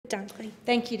Dunkley.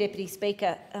 Thank you, Deputy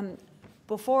Speaker.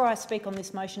 Before I speak on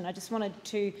this motion, I just wanted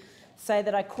to say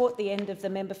that I caught the end of the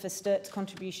member for Sturt's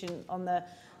contribution on the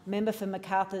member for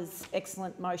Macarthur's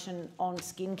excellent motion on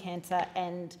skin cancer,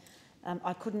 and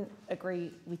I couldn't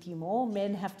agree with you more.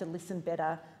 Men have to listen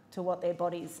better to what their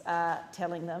bodies are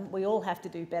telling them. We all have to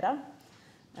do better,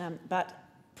 but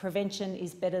prevention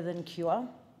is better than cure.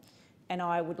 And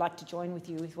I would like to join with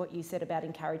you with what you said about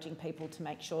encouraging people to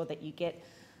make sure that you get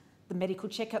the medical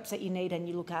checkups that you need and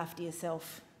you look after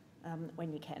yourself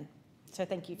when you can. So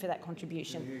thank you for that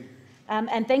contribution.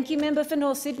 And thank you, Member for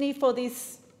North Sydney, for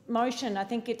this motion. I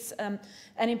think it's an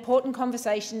important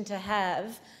conversation to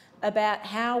have about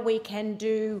how we can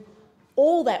do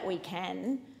all that we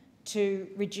can to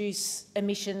reduce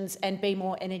emissions and be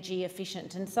more energy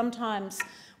efficient. And sometimes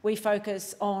we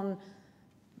focus on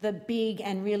the big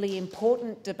and really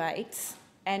important debates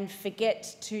and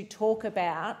forget to talk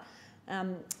about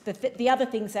the other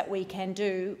things that we can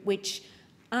do, which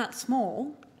aren't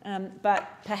small, but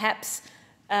perhaps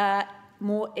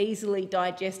more easily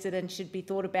digested and should be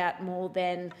thought about more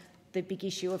than the big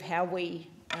issue of how we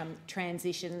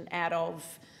transition out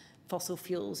of fossil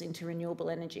fuels into renewable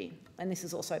energy. And this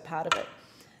is also part of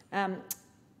it.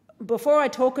 Before I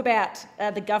talk about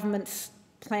the government's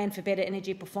plan for better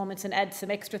energy performance and add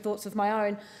some extra thoughts of my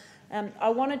own, I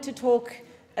wanted to talk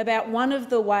about one of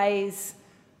the ways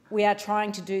we are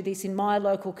trying to do this in my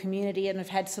local community and have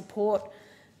had support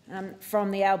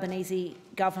from the Albanese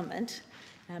government.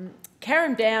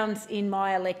 Carrum Downs in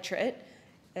my electorate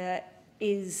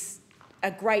is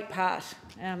a great part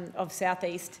of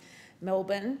southeast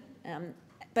Melbourne,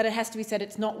 but it has to be said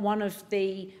it's not one of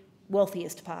the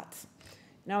wealthiest parts.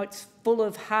 No, it's full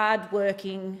of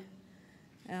hard-working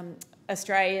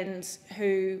Australians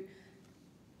who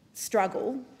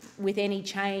struggle with any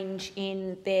change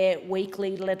in their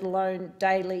weekly, let alone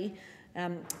daily,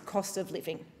 cost of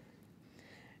living.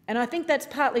 And I think that's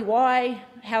partly why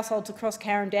households across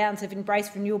Carrum Downs have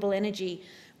embraced renewable energy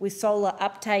with solar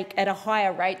uptake at a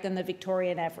higher rate than the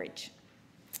Victorian average.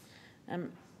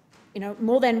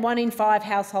 More than 1 in 5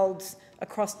 households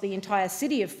across the entire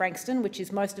city of Frankston, which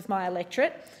is most of my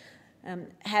electorate,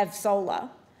 have solar.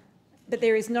 But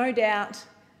there is no doubt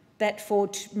that for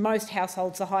most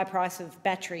households, the high price of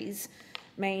batteries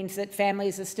means that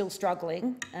families are still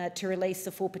struggling to release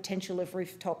the full potential of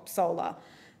rooftop solar,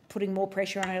 putting more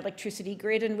pressure on our electricity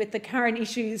grid. And with the current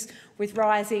issues with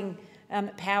rising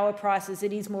power prices,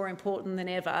 it is more important than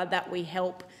ever that we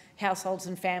help households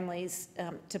and families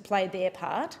to play their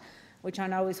part, which I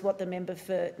know is what the member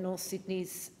for North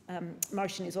Sydney's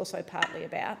motion is also partly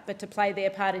about, but to play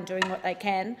their part in doing what they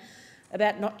can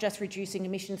about not just reducing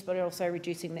emissions but also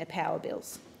reducing their power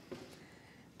bills.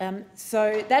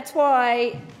 So that's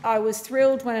why I was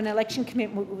thrilled when an election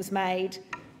commitment was made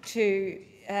to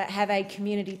have a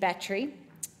community battery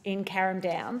in Carrum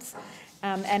Downs,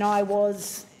 and I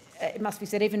was, it must be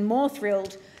said, even more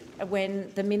thrilled when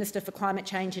the Minister for Climate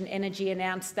Change and Energy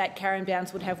announced that Carrum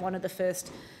Downs would have one of the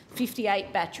first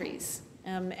 58 batteries,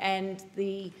 and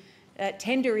the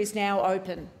tender is now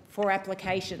open for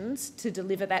applications to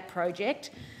deliver that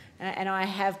project. And I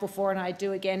have before, and I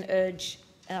do again urge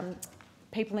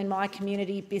people in my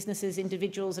community, businesses,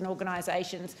 individuals and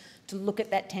organisations to look at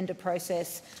that tender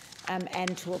process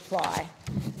and to apply.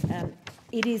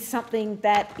 It is something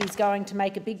that is going to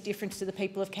make a big difference to the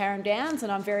people of Carrum Downs,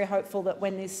 and I'm very hopeful that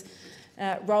when this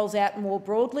rolls out more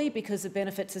broadly, because the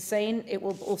benefits are seen, it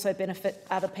will also benefit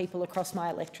other people across my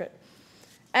electorate.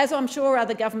 As I'm sure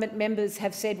other government members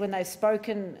have said when they've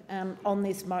spoken on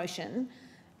this motion,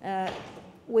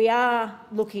 we are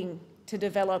looking to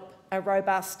develop a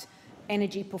robust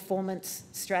energy performance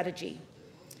strategy.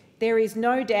 There is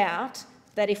no doubt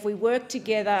that if we work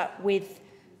together with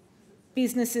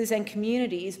businesses and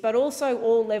communities, but also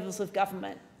all levels of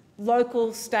government,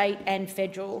 local, state and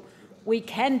federal, we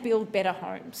can build better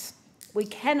homes. We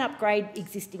can upgrade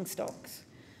existing stocks.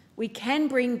 We can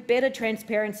bring better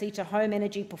transparency to home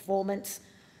energy performance.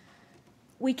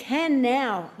 We can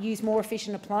now use more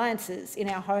efficient appliances in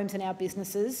our homes and our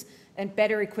businesses and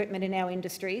better equipment in our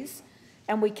industries.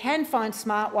 And we can find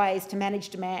smart ways to manage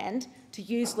demand, to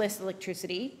use less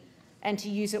electricity and to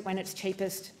use it when it's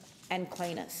cheapest and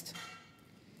cleanest.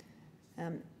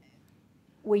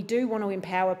 We do want to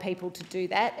empower people to do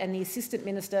that, and the Assistant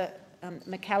Minister,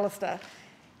 McAllister,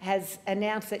 has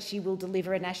announced that she will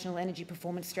deliver a national energy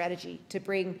performance strategy to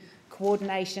bring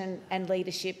coordination and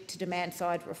leadership to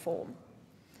demand-side reform.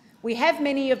 We have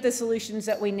many of the solutions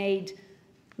that we need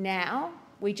now.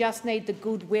 We just need the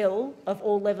goodwill of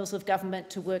all levels of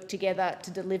government to work together to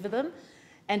deliver them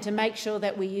and to make sure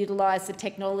that we utilise the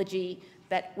technology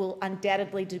that will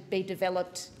undoubtedly be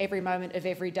developed every moment of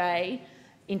every day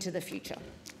into the future.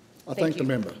 I thank the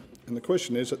member. And the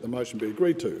question is that the motion be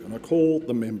agreed to. And I call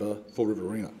the member for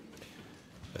Riverina.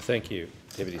 Thank you,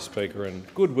 Deputy Speaker. And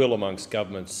goodwill amongst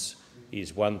governments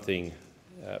is one thing,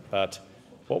 but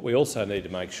what we also need to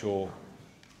make sure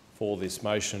for this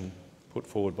motion put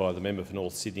forward by the member for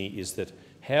North Sydney is that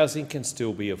housing can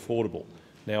still be affordable.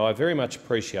 Now, I very much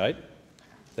appreciate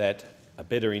that a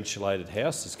better insulated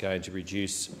house is going to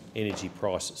reduce energy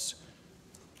prices.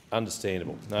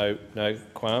 Understandable. No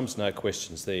qualms, no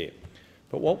questions there.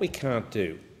 But what we can't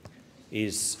do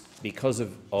is, because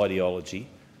of ideology,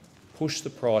 push the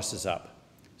prices up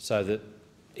so that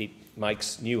it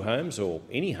makes new homes, or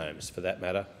any homes for that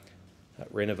matter,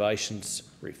 renovations,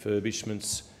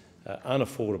 refurbishments,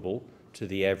 unaffordable to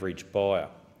the average buyer.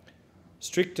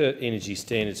 Stricter energy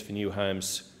standards for new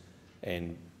homes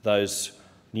and those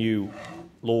new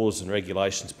laws and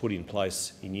regulations put in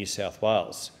place in New South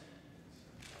Wales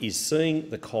is seeing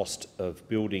the cost of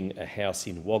building a house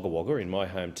in Wagga Wagga, in my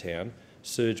hometown,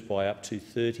 surge by up to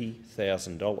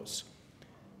 $30,000.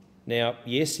 Now,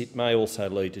 yes, it may also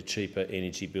lead to cheaper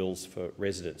energy bills for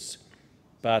residents,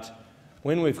 but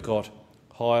when we've got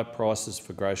higher prices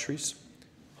for groceries,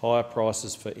 higher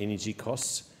prices for energy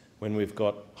costs, when we've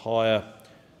got higher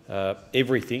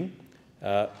everything,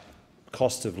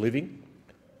 cost of living,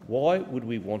 why would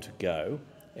we want to go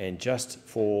and, just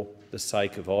for the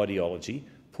sake of ideology,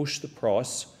 push the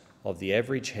price of the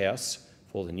average house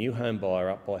for the new home buyer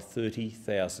up by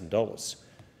 $30,000?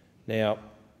 Now,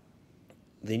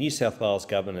 the New South Wales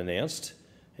government announced,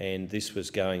 and this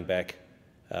was going back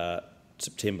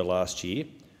September last year,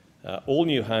 all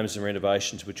new homes and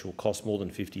renovations which will cost more than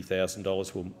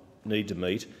 $50,000 will need to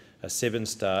meet a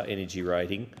 7-star energy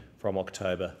rating from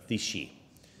October this year.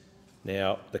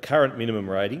 Now, the current minimum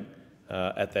rating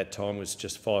at that time was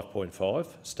just 5.5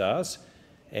 stars,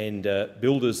 and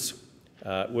builders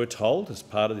were told, as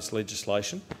part of this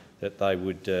legislation, that they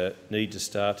would need to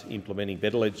start implementing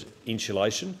better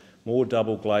insulation, more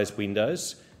double-glazed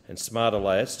windows and smarter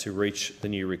layouts to reach the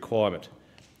new requirement.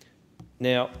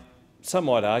 Now, some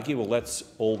might argue, well, that's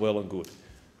all well and good,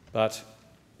 but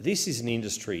this is an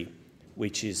industry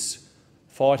which is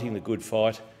fighting the good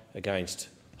fight against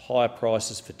higher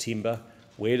prices for timber.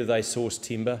 Where do they source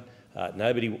timber?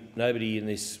 Nobody in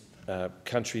this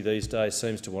country these days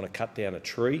seems to want to cut down a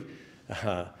tree.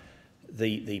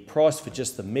 The price for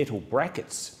just the metal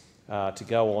brackets to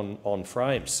go on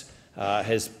frames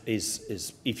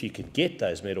is, if you could get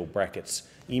those metal brackets,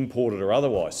 imported or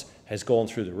otherwise, has gone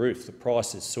through the roof. The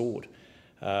price has soared.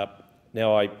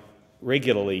 Now, I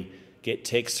regularly get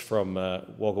texts from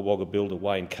Wagga Wagga builder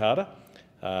Wayne Carter.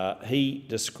 He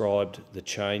described the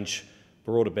change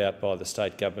brought about by the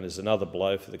state government as another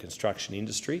blow for the construction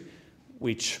industry,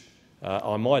 which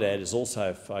I might add is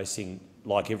also facing,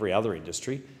 like every other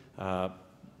industry,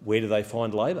 where do they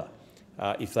find labour?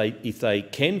 If they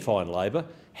can find labour,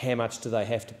 how much do they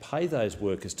have to pay those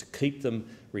workers to keep them,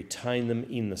 retain them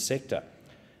in the sector?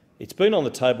 It's been on the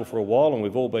table for a while and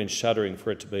we've all been shuddering for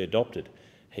it to be adopted,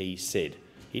 he said.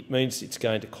 It means it's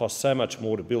going to cost so much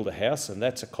more to build a house, and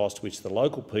that's a cost which the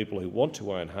local people who want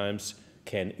to own homes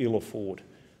can ill afford.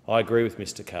 I agree with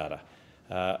Mr Carter.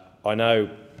 I know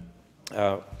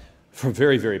from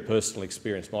very, very personal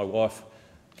experience, my wife,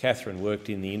 Catherine, worked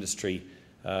in the industry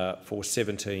for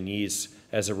 17 years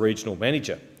as a regional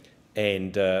manager,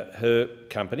 and her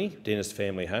company, Dennis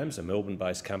Family Homes, a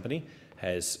Melbourne-based company,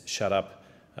 has shut up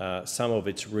some of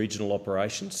its regional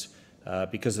operations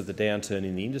because of the downturn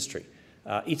in the industry.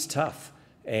 It's tough,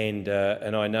 and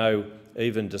I know,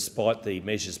 even despite the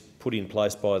measures put in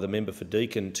place by the member for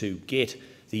Deakin to get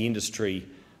the industry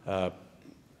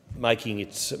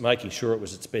making sure it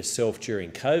was its best self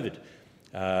during COVID,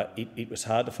 it was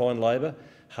hard to find labour,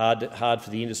 hard for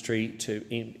the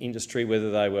industry,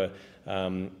 whether they were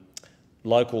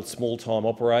local small-time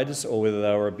operators or whether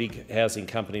they were a big housing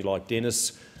company like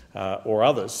Dennis or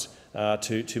others,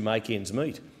 to make ends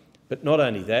meet. But not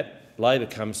only that, Labor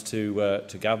comes to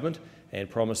government and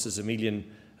promises 1 million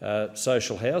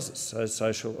social houses, so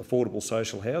affordable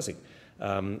social housing.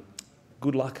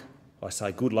 Good luck. I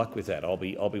say good luck with that. I'll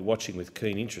be watching with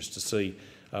keen interest to see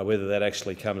whether that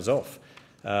actually comes off.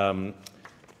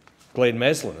 Glenn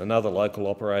Maslin, another local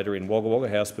operator in Wagga Wagga,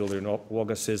 house builder in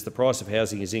Wagga, says the price of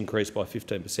housing has increased by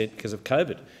 15% because of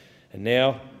COVID, and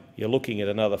now you're looking at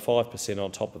another 5%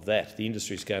 on top of that. The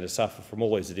industry is going to suffer from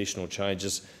all these additional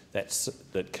changes that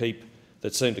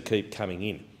seem to keep coming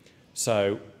in.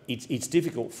 So it's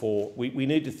difficult for we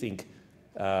need to think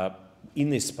in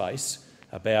this space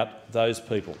about those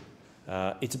people.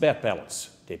 It's about balance,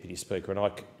 Deputy Speaker, and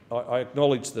I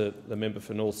acknowledge the member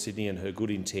for North Sydney and her good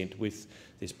intent with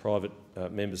this private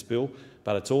members' bill,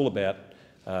 but it's all about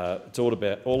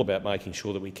making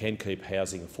sure that we can keep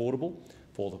housing affordable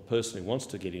for the person who wants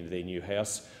to get into their new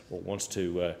house or wants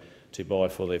to buy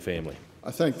for their family.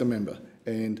 I thank the member,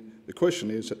 and the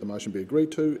question is that the motion be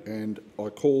agreed to, and I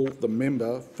call the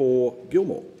member for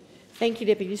Gilmore. Thank you,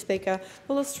 Deputy Speaker.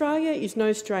 Well, Australia is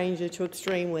no stranger to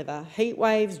extreme weather, heat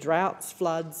waves, droughts,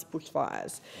 floods,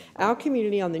 bushfires. Our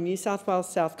community on the New South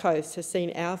Wales South Coast has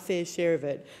seen our fair share of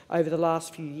it over the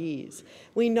last few years.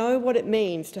 We know what it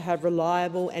means to have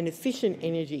reliable and efficient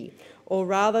energy, or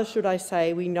rather, should I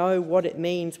say, we know what it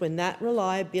means when that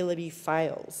reliability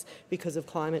fails because of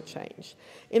climate change.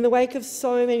 In the wake of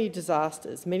so many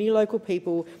disasters, many local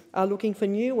people are looking for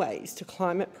new ways to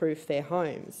climate-proof their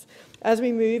homes. As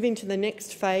we move into the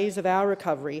next phase of our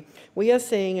recovery, we are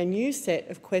seeing a new set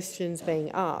of questions being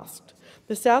asked.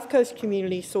 The South Coast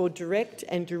community saw direct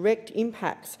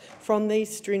impacts from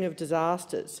these string of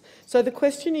disasters. So the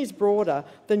question is broader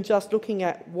than just looking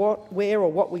at where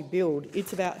or what we build.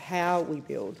 It's about how we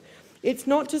build. It's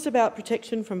not just about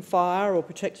protection from fire or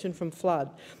protection from flood.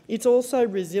 It's also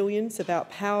resilience about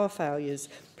power failures,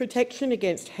 protection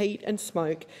against heat and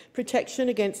smoke, protection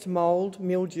against mould,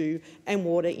 mildew and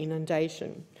water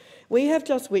inundation. We have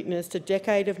just witnessed a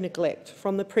decade of neglect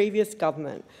from the previous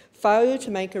government, failure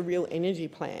to make a real energy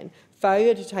plan,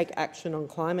 failure to take action on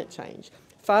climate change,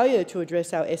 failure to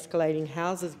address our escalating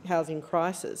housing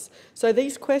crisis. So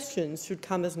these questions should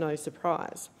come as no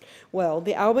surprise. Well,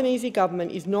 the Albanese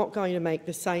government is not going to make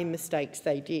the same mistakes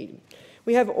they did.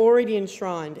 We have already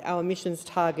enshrined our emissions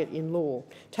target in law,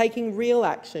 taking real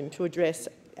action to address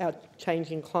our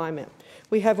changing climate.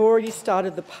 We have already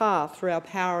started the path for our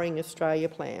Powering Australia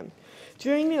plan.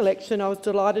 During the election, I was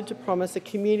delighted to promise a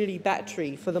community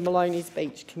battery for the Maloney's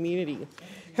Beach community,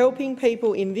 helping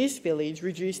people in this village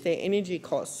reduce their energy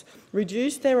costs,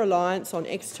 reduce their reliance on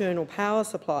external power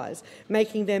supplies,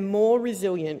 making them more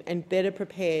resilient and better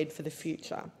prepared for the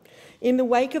future. In the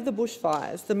wake of the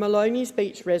bushfires, the Maloney's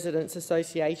Beach Residents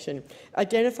Association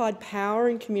identified power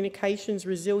and communications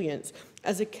resilience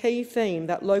as a key theme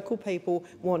that local people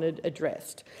wanted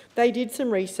addressed. They did some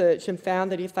research and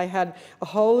found that if they had a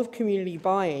whole of community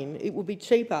buy-in, it would be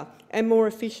cheaper and more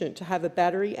efficient to have a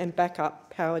battery and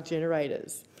backup power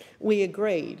generators. We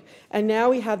agreed, and now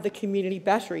we have the Community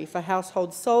Battery for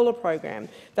Household Solar program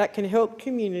that can help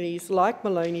communities like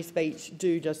Maloney's Beach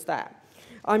do just that.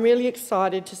 I'm really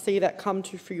excited to see that come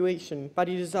to fruition, but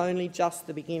it is only just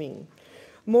the beginning.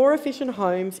 More efficient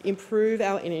homes improve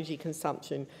our energy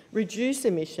consumption, reduce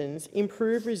emissions,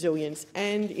 improve resilience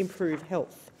and improve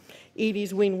health. It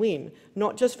is win-win,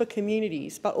 not just for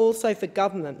communities, but also for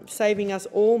government, saving us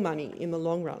all money in the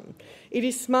long run. It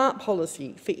is smart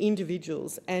policy for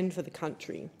individuals and for the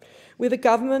country. With a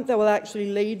government that will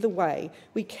actually lead the way,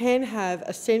 we can have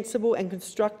a sensible and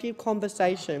constructive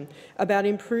conversation about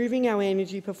improving our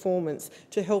energy performance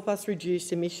to help us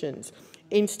reduce emissions,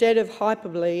 instead of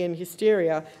hyperbole and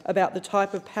hysteria about the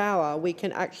type of power we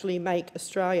can actually make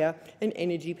Australia an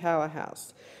energy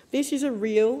powerhouse. This is a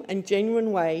real and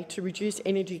genuine way to reduce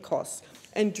energy costs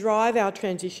and drive our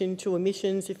transition to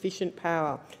emissions-efficient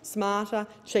power, smarter,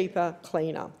 cheaper,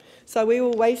 cleaner. So we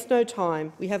will waste no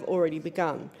time. We have already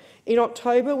begun. In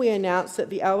October, we announced that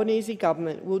the Albanese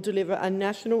government will deliver a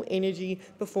national energy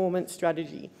performance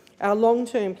strategy, our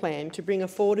long-term plan to bring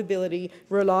affordability,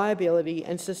 reliability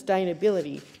and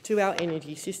sustainability to our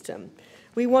energy system.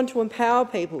 We want to empower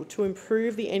people to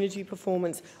improve the energy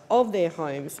performance of their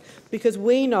homes because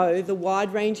we know the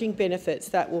wide-ranging benefits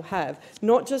that will have,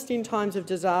 not just in times of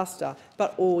disaster,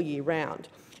 but all year round.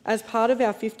 As part of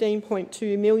our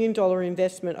 $15.2 million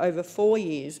investment over 4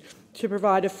 years, to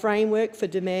provide a framework for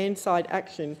demand-side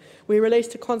action, we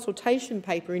released a consultation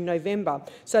paper in November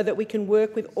so that we can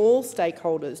work with all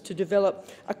stakeholders to develop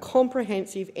a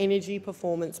comprehensive energy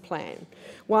performance plan,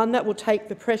 one that will take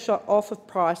the pressure off of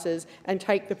prices and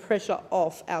take the pressure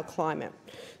off our climate.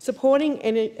 Supporting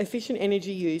efficient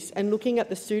energy use and looking at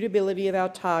the suitability of our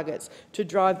targets to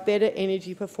drive better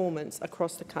energy performance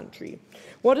across the country.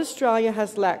 What Australia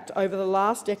has lacked over the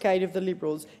last decade of the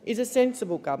Liberals is a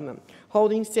sensible government,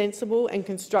 holding sensible and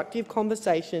constructive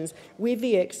conversations with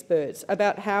the experts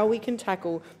about how we can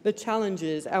tackle the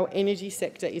challenges our energy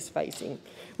sector is facing.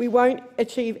 We won't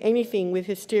achieve anything with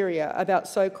hysteria about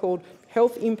so-called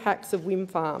health impacts of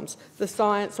wind farms. The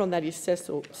science on that is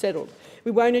settled.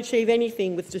 We won't achieve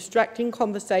anything with distracting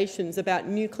conversations about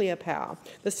nuclear power.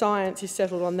 The science is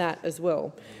settled on that as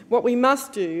well. What we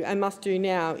must do, and must do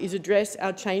now, is address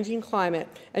our changing climate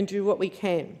and do what we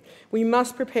can. We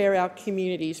must prepare our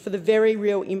communities for the very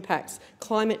real impacts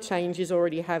climate change is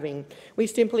already having. We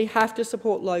simply have to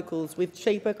support locals with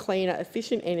cheaper, cleaner,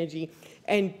 efficient energy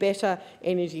and better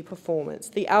energy performance.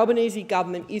 The Albanese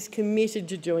government is committed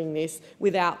to doing this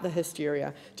without the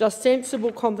hysteria. Just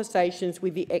sensible conversations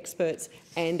with the experts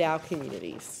and our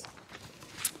communities.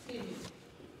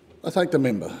 I thank the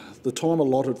member. The time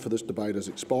allotted for this debate has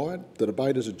expired. The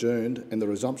debate is adjourned and the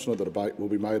resumption of the debate will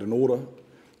be made in order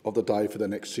of the day for the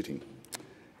next sitting.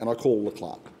 And I call the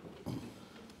clerk.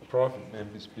 Private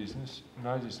members' business.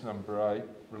 Notice number 8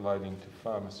 relating to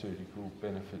pharmaceutical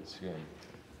benefit scheme.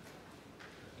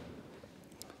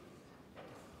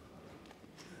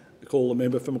 I call the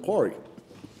member for Macquarie.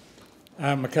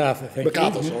 MacArthur, thank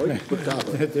MacArthur, you. sorry.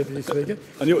 MacArthur. Deputy Speaker.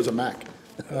 I knew it was a Mac.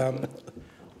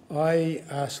 I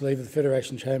ask leave of the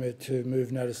Federation Chamber to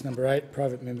move notice number 8,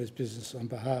 private members' business, on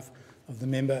behalf of the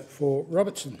member for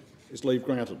Robertson. Is leave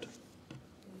granted?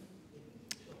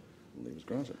 Leave is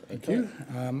granted. Thank you.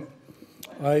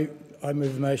 I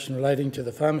move the motion relating to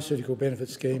the pharmaceutical benefit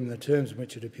scheme and the terms in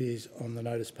which it appears on the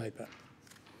notice paper.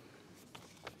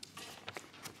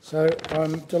 So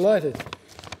I'm delighted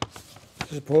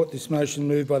to support this motion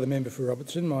moved by the member for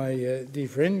Robertson, my dear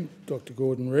friend Dr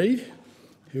Gordon Reid,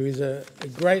 who is a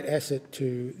great asset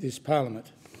to this parliament.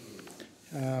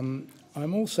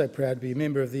 I'm also proud to be a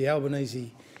member of the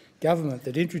Albanese government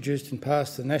that introduced and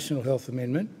passed the National Health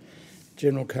Amendment,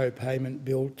 General Co-Payment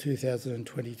Bill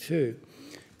 2022.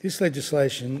 This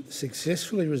legislation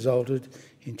successfully resulted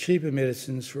in cheaper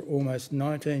medicines for almost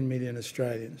 19 million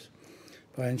Australians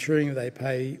by ensuring that they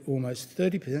pay almost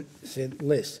 30%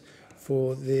 less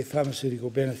for their pharmaceutical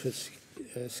benefits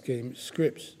scheme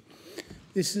scripts.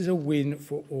 This is a win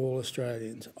for all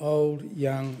Australians, old,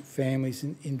 young, families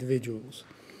and individuals,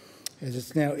 as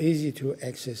it's now easier to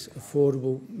access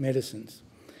affordable medicines.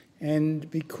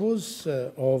 And because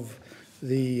of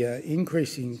the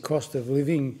increasing cost of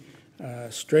living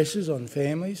stresses on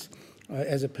families,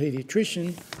 as a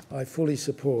paediatrician, I fully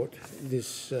support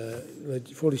this,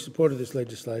 supported this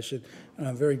legislation, and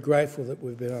I'm very grateful that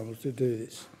we've been able to do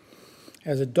this.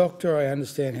 As a doctor, I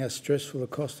understand how stressful the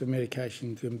cost of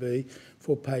medication can be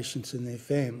for patients and their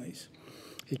families.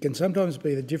 It can sometimes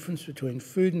be the difference between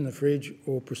food in the fridge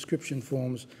or prescription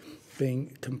forms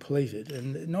being completed.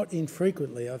 And not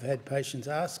infrequently, I've had patients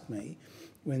ask me,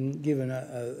 when given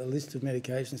a list of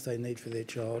medications they need for their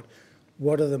child,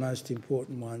 what are the most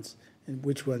important ones and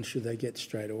which ones should they get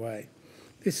straight away.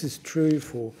 This is true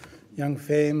for young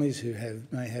families who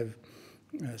may have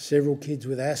several kids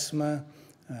with asthma,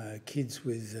 kids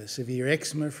with severe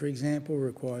eczema, for example,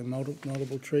 requiring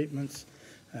multiple treatments,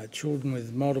 children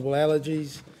with multiple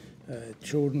allergies,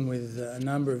 children with a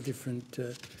number of different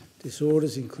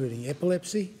disorders, including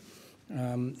epilepsy.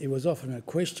 It was often a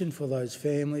question for those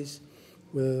families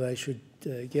whether they should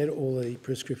get all the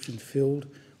prescriptions filled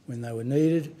when they were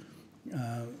needed,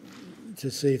 to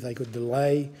see if they could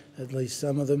delay at least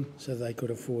some of them so they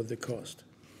could afford the cost.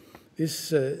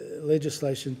 This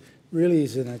legislation really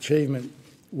is an achievement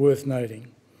worth noting.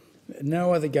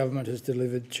 No other government has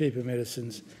delivered cheaper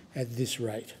medicines at this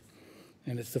rate,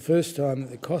 and it's the first time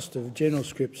that the cost of general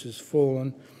scripts has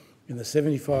fallen in the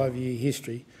 75-year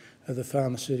history of the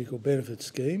pharmaceutical benefit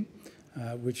scheme,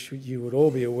 which you would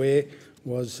all be aware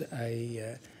was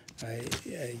a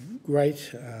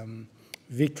great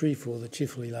victory for the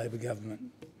Chifley Labor government.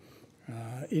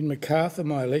 In Macarthur,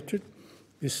 my electorate,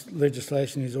 this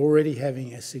legislation is already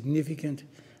having a significant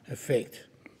effect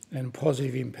and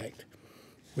positive impact,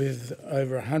 with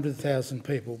over 100,000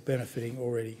 people benefiting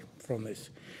already from this,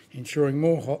 ensuring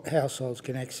more households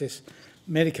can access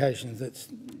medications that's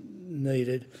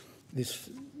needed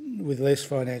with less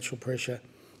financial pressure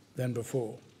than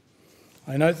before.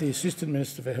 I note the Assistant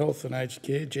Minister for Health and Aged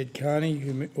Care, Jed Carney,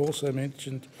 who also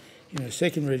mentioned in her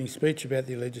second reading speech about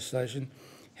the legislation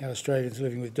how Australians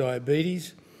living with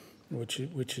diabetes, which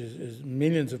is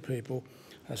millions of people,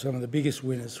 are some of the biggest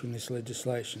winners from this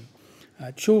legislation.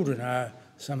 Children are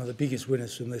some of the biggest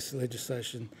winners from this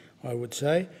legislation, I would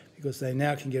say, because they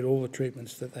now can get all the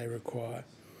treatments that they require.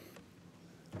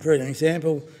 For an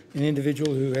example, an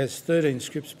individual who has 13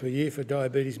 scripts per year for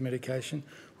diabetes medication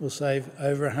will save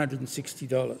over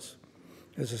 $160,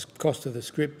 as the cost of the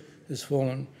script has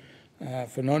fallen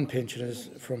for non-pensioners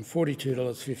from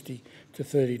 $42.50 to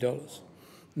 $30.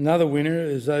 Another winner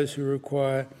is those who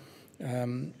require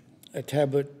a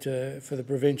tablet for the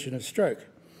prevention of stroke.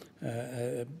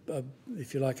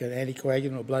 if you like, an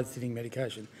anticoagulant or blood thinning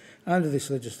medication. Under this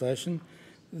legislation,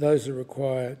 those that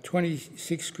require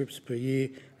 26 scripts per year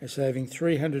are saving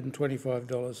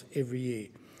 $325 every year,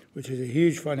 which is a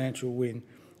huge financial win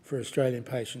for Australian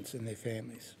patients and their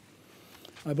families.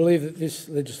 I believe that this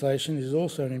legislation is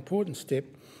also an important step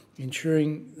in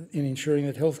ensuring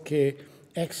that healthcare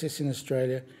access in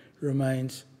Australia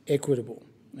remains equitable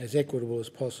as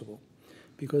possible,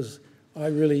 because I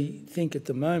really think at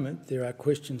the moment there are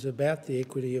questions about the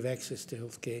equity of access to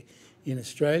healthcare in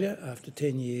Australia after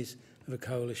 10 years of a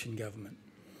coalition government.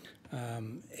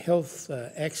 Health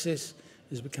access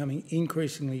is becoming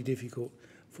increasingly difficult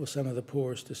for some of the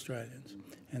poorest Australians,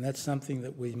 and that's something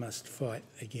that we must fight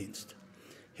against.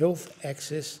 Health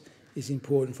access is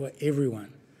important for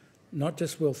everyone, not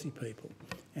just wealthy people,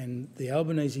 and the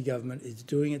Albanese government is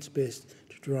doing its best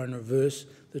to try and reverse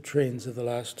the trends of the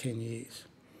last 10 years.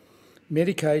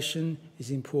 Medication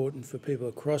is important for people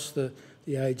across the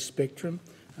age spectrum,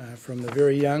 from the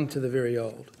very young to the very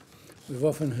old. We've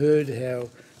often heard how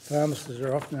pharmacists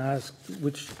are often asked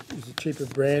which is the cheaper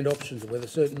brand options or whether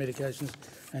certain medications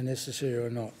are necessary or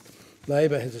not.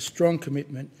 Labor has a strong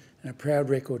commitment and a proud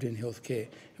record in healthcare,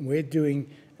 and we're doing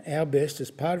our best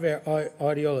as part of our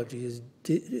ideology is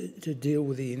to deal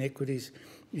with the inequities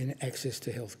in access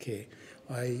to healthcare.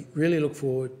 I really look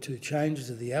forward to changes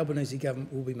that the Albanese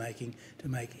government will be making to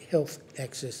make health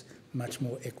access much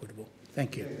more equitable.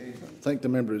 Thank you. Thank the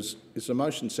member. Is the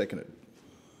motion seconded?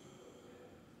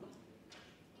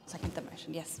 Second the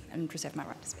motion, yes, and reserve my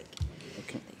right to speak.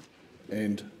 Okay.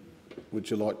 And would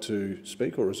you like to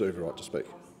speak or reserve your right to speak?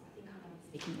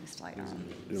 Speaking list later on.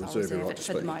 You So I'll reserve your reserve right it to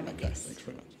for speak. the moment, Okay, yes. thanks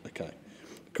very much. Okay.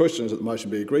 The question is that the motion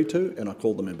be agreed to, and I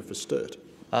call the member for Sturt.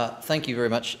 Thank you very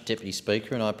much, Deputy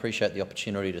Speaker, and I appreciate the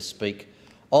opportunity to speak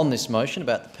on this motion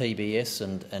about the PBS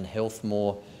and health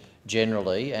more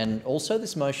generally. And also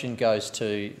this motion goes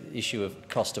to the issue of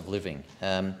cost of living,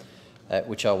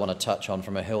 which I want to touch on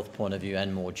from a health point of view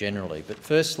and more generally. But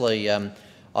firstly,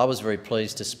 I was very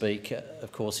pleased to speak,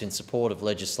 of course, in support of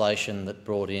legislation that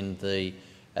brought in the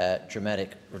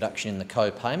dramatic reduction in the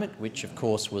co-payment, which of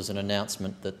course was an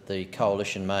announcement that the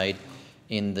coalition made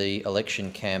in the election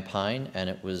campaign, and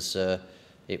it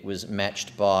was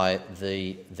matched by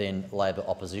the then Labor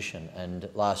opposition. And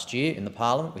last year in the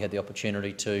Parliament we had the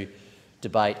opportunity to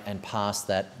debate and pass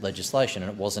that legislation,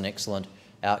 and it was an excellent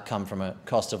outcome from a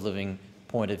cost of living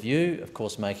point of view. Of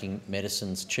course, making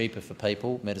medicines cheaper for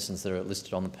people, medicines that are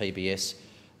listed on the PBS,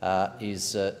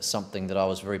 is something that I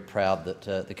was very proud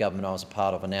that the government I was a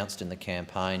part of announced in the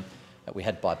campaign. We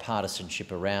had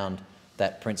bipartisanship around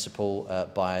that principle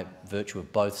by virtue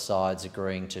of both sides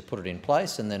agreeing to put it in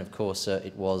place, and then of course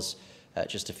it was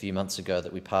just a few months ago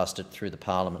that we passed it through the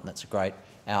Parliament, and that's a great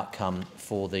outcome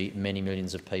for the many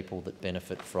millions of people that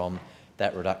benefit from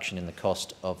that reduction in the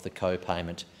cost of the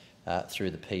co-payment through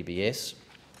the PBS.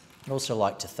 I'd also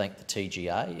like to thank the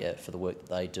TGA for the work that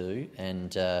they do,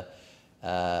 and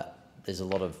there's a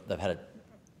lot of, they've had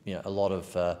a lot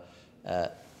of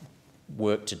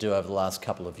work to do over the last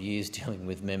couple of years dealing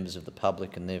with members of the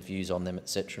public and their views on them,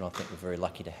 etc. And I think we're very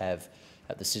lucky to have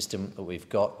the system that we've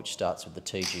got, which starts with the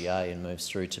TGA and moves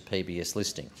through to PBS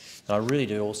listing. And I really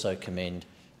do also commend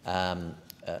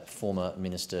former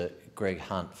Minister Greg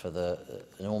Hunt for the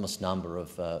enormous number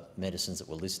of medicines that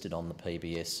were listed on the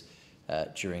PBS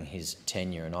during his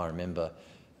tenure. And I remember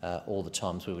all the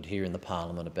times we would hear in the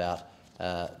Parliament about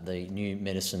the new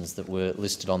medicines that were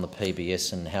listed on the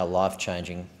PBS and how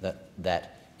life-changing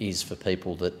that is for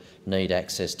people that need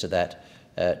access to that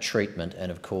treatment.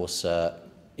 And of course,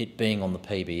 it being on the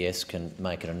PBS can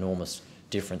make an enormous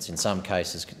difference. In some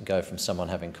cases, can go from someone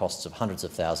having costs of hundreds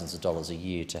of thousands of dollars a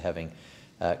year to having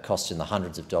costs in the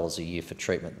hundreds of dollars a year for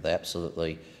treatment that they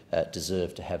absolutely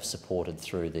deserve to have supported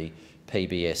through the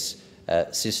PBS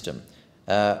system.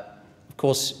 Of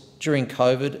course, during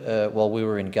COVID, while we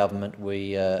were in government,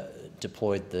 we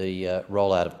deployed the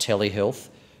rollout of telehealth,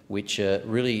 which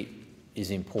really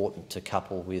is important to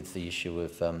couple with the issue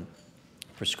of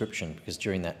prescription, because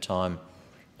during that time,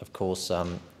 of course,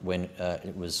 when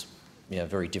it was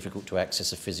very difficult to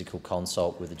access a physical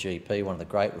consult with a GP, one of the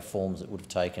great reforms that would have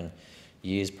taken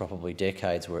years, probably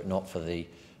decades, were it not for the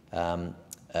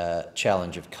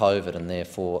challenge of COVID and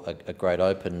therefore a great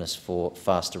openness for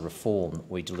faster reform,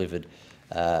 we delivered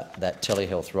that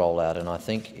telehealth rollout. And I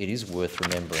think it is worth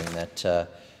remembering that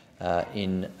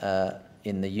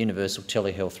in the universal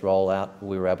telehealth rollout,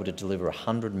 we were able to deliver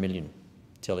 100 million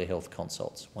telehealth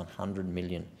consults, 100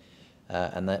 million,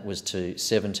 and that was to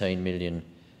 17 million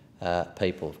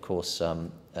people. Of course,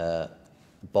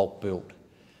 bulk built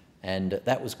And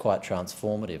that was quite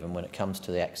transformative. And when it comes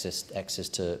to the access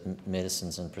to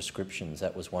medicines and prescriptions,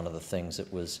 that was one of the things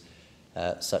that was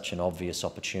such an obvious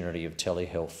opportunity of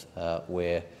telehealth,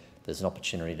 where there's an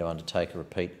opportunity to undertake a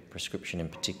repeat prescription in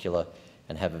particular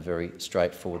and have a very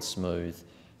straightforward, smooth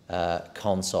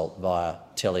consult via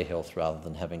telehealth rather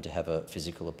than having to have a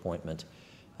physical appointment.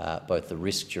 Both the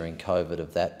risk during COVID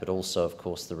of that, but also, of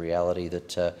course, the reality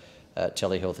that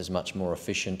telehealth is much more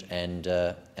efficient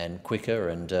and quicker,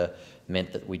 and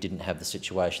meant that we didn't have the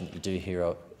situation that you do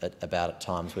hear about at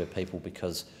times where people,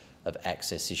 because of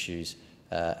access issues,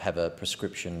 have a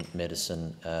prescription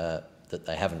medicine that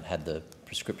they haven't had the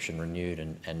prescription renewed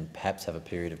and perhaps have a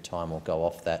period of time or go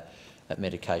off that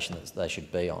medication that they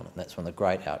should be on. And that's one of the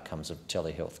great outcomes of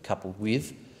telehealth, coupled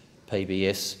with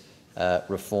PBS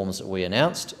reforms that we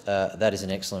announced. That is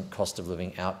an excellent cost of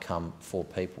living outcome for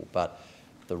people. But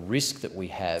the risk that we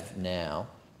have now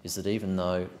is that even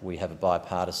though we have a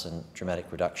bipartisan dramatic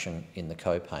reduction in the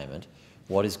co-payment,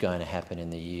 what is going to happen in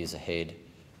the years ahead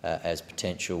as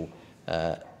potential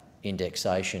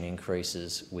indexation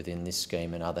increases within this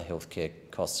scheme and other healthcare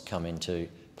costs come into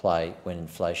play when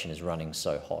inflation is running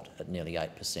so hot at nearly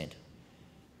 8%.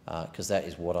 Because that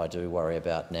is what I do worry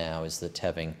about now, is that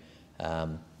having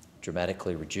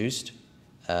dramatically reduced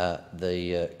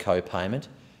the co-payment,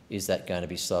 is that going to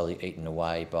be slowly eaten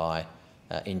away by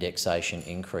indexation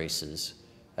increases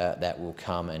that will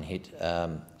come and hit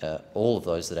all of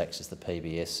those that access the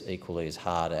PBS equally as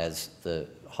hard as the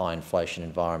high inflation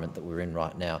environment that we're in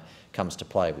right now comes to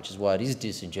play, which is why it is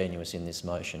disingenuous in this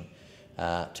motion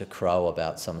to crow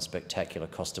about some spectacular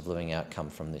cost of living outcome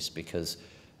from this, because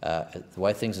the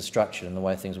way things are structured and the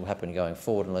way things will happen going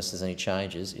forward, unless there's any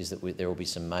changes, is that there will be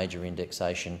some major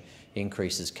indexation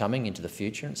increases coming into the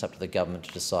future, and it's up to the government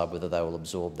to decide whether they will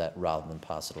absorb that rather than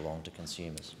pass it along to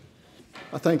consumers.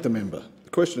 I thank the member. The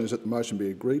question is that the motion be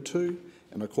agreed to,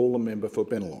 and I call the member for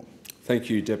Bennelong. Thank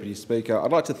you, Deputy Speaker.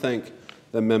 I'd like to thank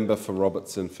the member for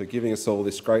Robertson for giving us all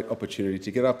this great opportunity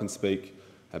to get up and speak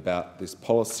about this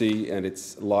policy and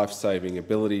its life-saving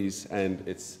abilities and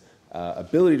its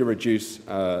ability to reduce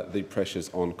the pressures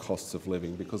on costs of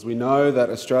living, because we know that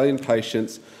Australian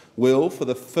patients will, for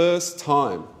the first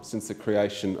time since the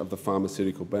creation of the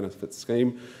Pharmaceutical Benefits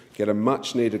Scheme, get a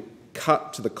much-needed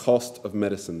cut to the cost of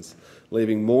medicines,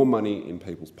 leaving more money in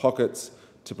people's pockets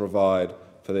to provide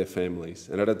for their families.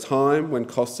 And at a time when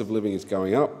costs of living is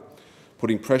going up,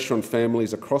 putting pressure on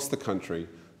families across the country,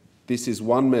 this is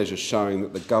one measure showing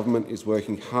that the government is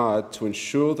working hard to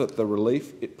ensure that the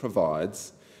relief it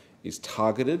provides is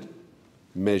targeted,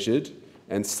 measured,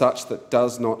 and such that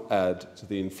does not add to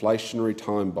the inflationary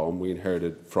time bomb we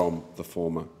inherited from the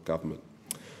former government.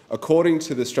 According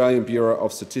to the Australian Bureau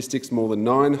of Statistics, more than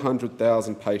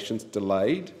 900,000 patients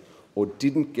delayed or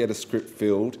didn't get a script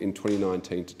filled in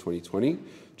 2019 to 2020 due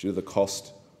to the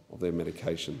cost of their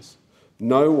medications.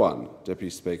 No one,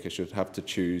 Deputy Speaker, should have to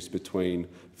choose between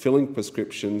filling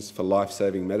prescriptions for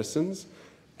life-saving medicines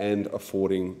and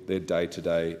affording their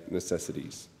day-to-day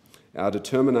necessities. Our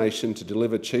determination to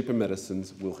deliver cheaper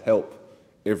medicines will help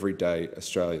everyday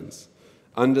Australians.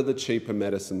 Under the cheaper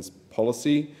medicines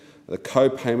policy, the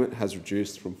co-payment has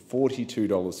reduced from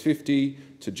 $42.50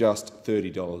 to just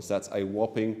 $30. That's a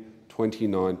whopping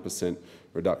 29%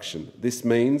 reduction. This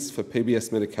means for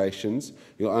PBS medications,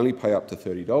 you'll only pay up to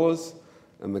 $30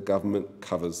 and the government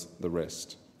covers the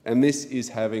rest. And this is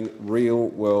having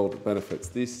real-world benefits.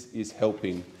 This is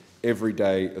helping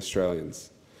everyday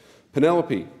Australians.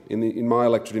 Penelope, in my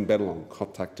electorate in Bennelong,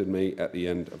 contacted me at the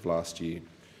end of last year.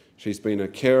 She's been a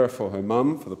carer for her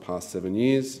mum for the past 7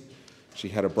 years. She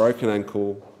had a broken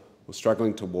ankle, was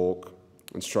struggling to walk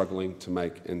and struggling to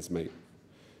make ends meet.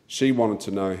 She wanted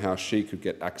to know how she could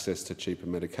get access to cheaper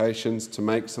medications to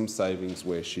make some savings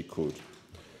where she could.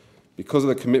 Because of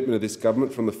the commitment of this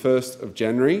government, from the 1st of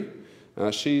January,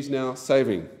 she's now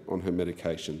saving on her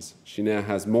medications. She now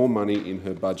has more money in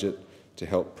her budget to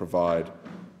help provide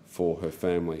for her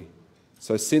family.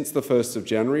 So since the 1st of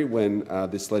January, when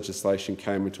this legislation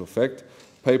came into effect,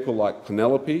 people like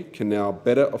Penelope can now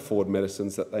better afford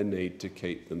medicines that they need to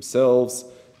keep themselves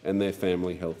and their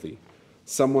family healthy.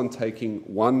 Someone taking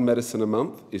one medicine a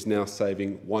month is now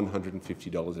saving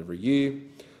 $150 every year.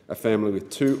 A family with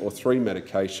 2 or 3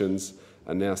 medications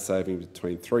are now saving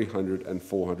between $300 and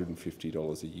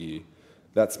 $450 a year.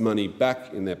 That's money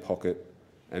back in their pocket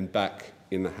and back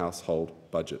in the household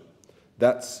budget.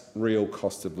 That's real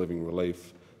cost of living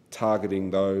relief,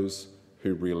 targeting those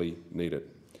who really need it.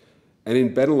 And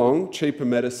in Bennelong, cheaper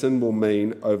medicine will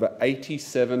mean over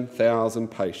 87,000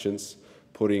 patients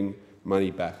putting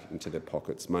money back into their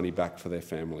pockets, money back for their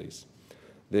families.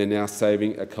 They're now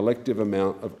saving a collective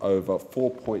amount of over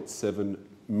 $4.7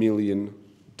 million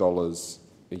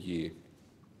a year.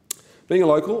 Being a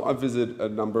local, I've visited a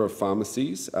number of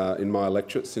pharmacies in my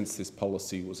electorate since this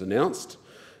policy was announced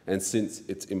and since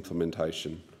its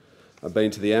implementation. I've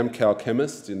been to the Amcal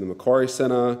Chemist in the Macquarie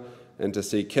Centre and to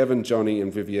see Kevin, Johnny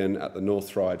and Vivienne at the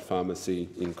North Ryde Pharmacy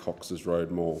in Cox's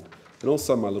Road Mall, and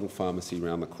also my little pharmacy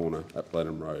around the corner at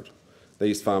Blenheim Road.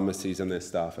 These pharmacies and their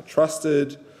staff are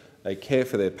trusted, they care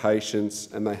for their patients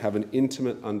and they have an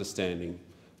intimate understanding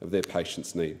of their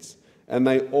patients' needs. And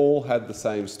they all had the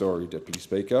same story, Deputy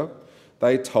Speaker.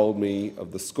 They told me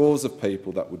of the scores of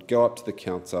people that would go up to the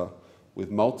counter with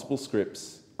multiple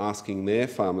scripts asking their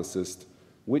pharmacist,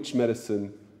 which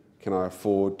medicine can I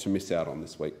afford to miss out on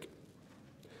this week?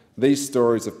 These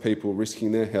stories of people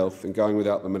risking their health and going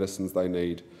without the medicines they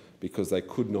need because they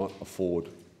could not afford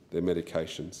their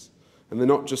medications. And they're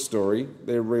not just story,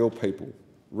 they're real people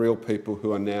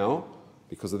who are now,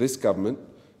 because of this government,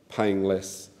 paying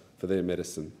less for their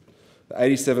medicine. The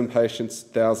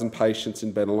 87,000 patients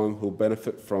in Bennelong who will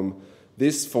benefit from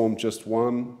this form just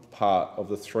one part of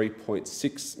the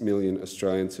 3.6 million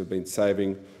Australians who have been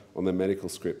saving on their medical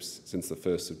scripts since the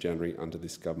 1st of January under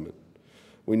this government.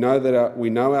 We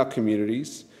know our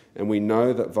communities and we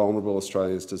know that vulnerable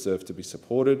Australians deserve to be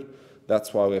supported.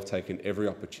 That's why we have taken every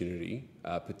opportunity,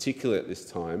 particularly at this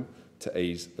time, to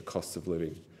ease the cost of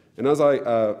living. And as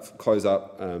I close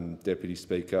up, Deputy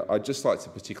Speaker, I'd just like to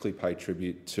particularly pay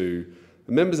tribute to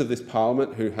the members of this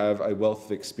parliament who have a wealth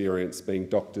of experience being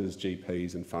doctors,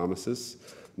 GPs and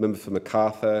pharmacists. The member for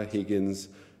Macarthur, Higgins,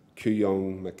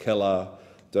 Kooyong, McKellar,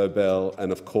 Dobell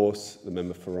and, of course, the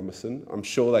member for Romerson. I'm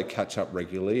sure they catch up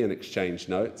regularly and exchange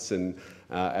notes and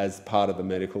as part of the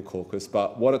medical caucus,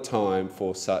 but what a time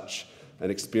for such an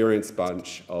experienced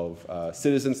bunch of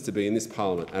citizens to be in this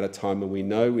parliament at a time when we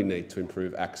know we need to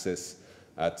improve access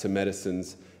to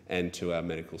medicines and to our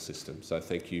medical system. So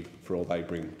thank you for all they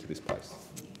bring to this place.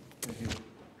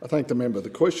 I thank the member. The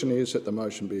question is that the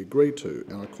motion be agreed to,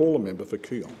 and I call the member for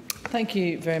Kooyong. Thank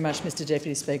you very much, Mr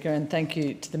Deputy Speaker, and thank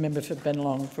you to the member for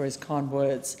Bennelong for his kind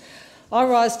words. I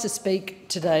rise to speak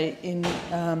today in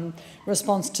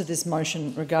response to this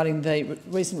motion regarding the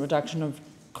recent reduction of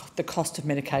the cost of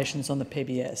medications on the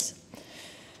PBS.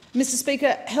 Mr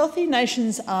Speaker, healthy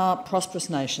nations are prosperous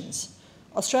nations.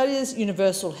 Australia's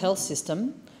universal health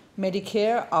system,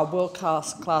 Medicare, our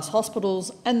world-class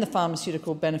hospitals and the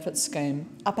pharmaceutical benefits scheme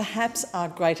are perhaps our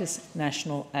greatest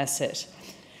national asset.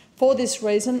 For this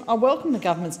reason, I welcome the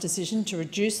government's decision to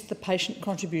reduce the patient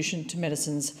contribution to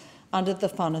medicines under the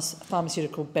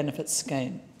pharmaceutical benefits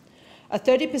scheme. A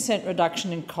 30%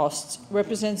 reduction in costs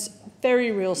represents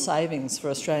very real savings for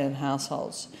Australian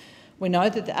households. We know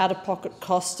that the out-of-pocket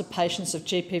costs to patients of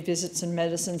GP visits and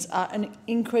medicines are an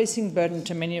increasing burden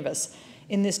to many of us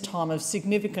in this time of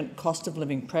significant cost of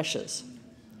living pressures.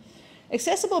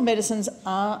 Accessible medicines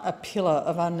are a pillar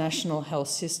of our national health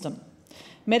system.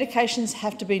 Medications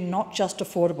have to be not just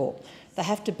affordable, they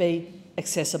have to be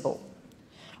accessible.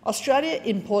 Australia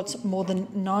imports more than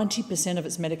 90% of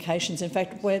its medications. In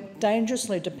fact, we're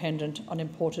dangerously dependent on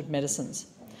imported medicines.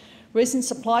 Recent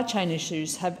supply chain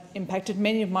issues have impacted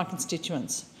many of my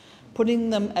constituents, putting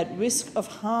them at risk of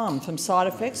harm from side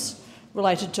effects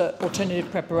related to alternative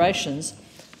preparations,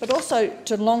 but also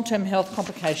to long-term health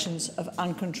complications of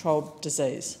uncontrolled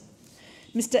disease.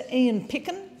 Mr Ian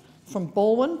Picken from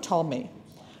Balwyn told me,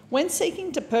 when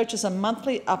seeking to purchase a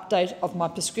monthly update of my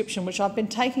prescription, which I've been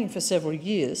taking for several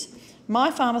years,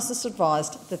 my pharmacist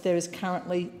advised that there is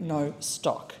currently no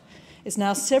stock. It's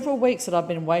now several weeks that I've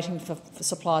been waiting for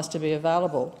supplies to be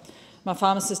available. My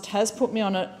pharmacist has put me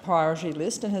on a priority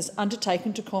list and has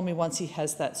undertaken to call me once he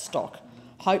has that stock,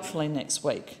 hopefully next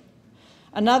week.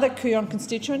 Another Kooyong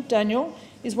constituent, Daniel,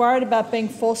 is worried about being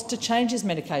forced to change his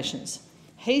medications.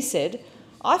 He said,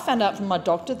 I found out from my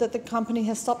doctor that the company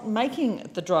has stopped making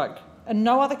the drug and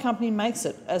no other company makes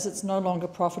it as it's no longer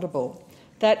profitable.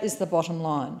 That is the bottom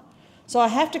line. So I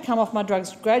have to come off my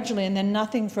drugs gradually and then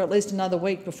nothing for at least another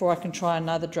week before I can try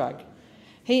another drug.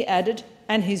 He added,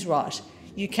 and he's right,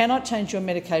 you cannot change your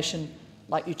medication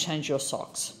like you change your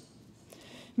socks.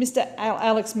 Mr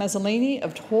Alex Mazzolini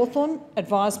of Hawthorn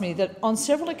advised me that on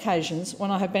several occasions when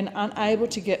I have been unable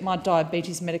to get my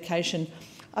diabetes medication,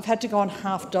 I've had to go on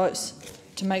half dose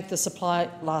to make the supply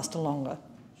last longer.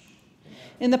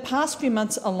 In the past few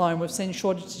months alone, we've seen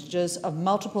shortages of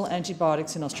multiple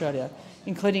antibiotics in Australia,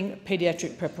 including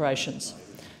paediatric preparations,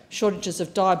 shortages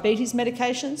of diabetes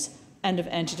medications and of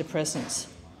antidepressants.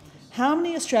 How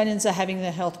many Australians are having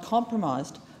their health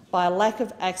compromised by a lack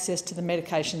of access to the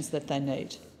medications that they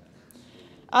need?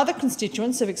 Other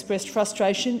constituents have expressed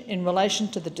frustration in relation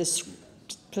to the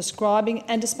prescribing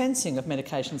and dispensing of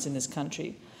medications in this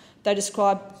country. They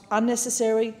describe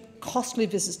unnecessary, costly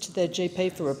visits to their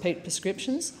GP for repeat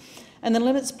prescriptions and the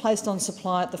limits placed on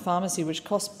supply at the pharmacy, which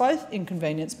cost both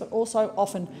inconvenience but also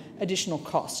often additional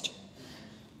cost.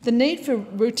 The need for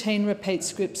routine repeat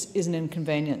scripts is an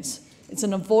inconvenience. It's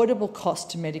an avoidable cost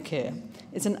to Medicare.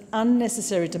 It's an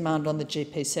unnecessary demand on the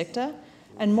GP sector,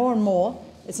 and more,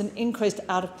 it's an increased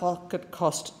out-of-pocket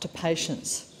cost to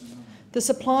patients. The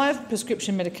supply of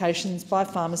prescription medications by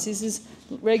pharmacies is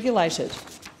regulated.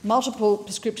 Multiple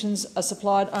prescriptions are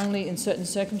supplied only in certain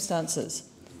circumstances.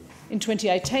 In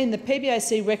 2018, the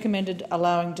PBAC recommended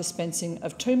allowing dispensing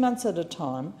of 2 months at a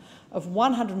time of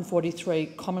 143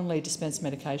 commonly dispensed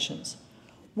medications.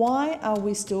 Why are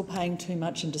we still paying too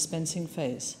much in dispensing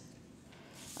fees?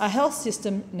 Our health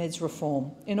system needs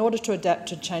reform in order to adapt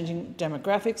to changing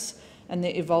demographics and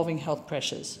the evolving health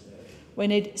pressures. We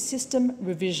need system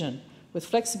revision with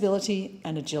flexibility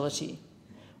and agility.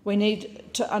 We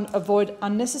need to avoid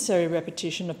unnecessary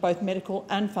repetition of both medical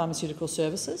and pharmaceutical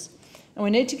services, and we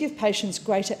need to give patients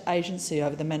greater agency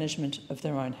over the management of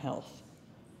their own health.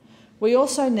 We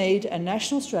also need a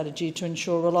national strategy to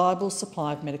ensure reliable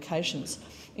supply of medications,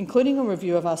 including a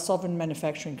review of our sovereign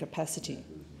manufacturing capacity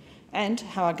and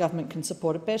how our government can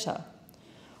support it better.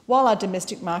 While our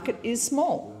domestic market is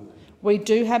small, we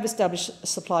do have established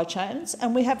supply chains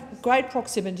and we have great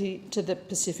proximity to the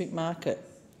Pacific market.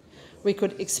 We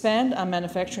could expand our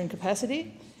manufacturing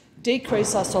capacity,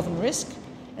 decrease our sovereign risk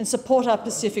and support our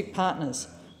Pacific partners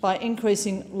by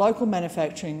increasing local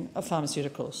manufacturing of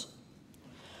pharmaceuticals.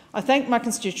 I thank my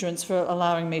constituents for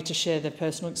allowing me to share their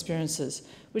personal experiences,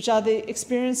 which are the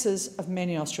experiences of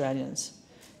many Australians.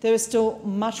 There is still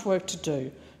much work to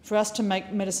do for us to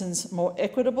make medicines more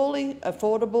equitably,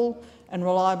 affordable and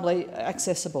reliably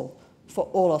accessible for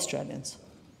all Australians.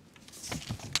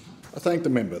 I thank the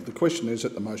member. The question is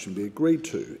that the motion be agreed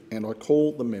to, and I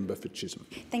call the member for Chisholm.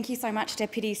 Thank you so much,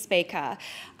 Deputy Speaker.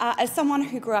 As someone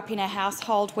who grew up in a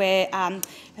household where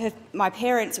my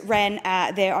parents ran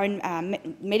their own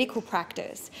medical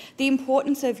practice, the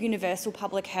importance of universal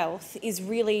public health is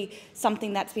really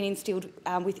something that's been instilled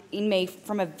within me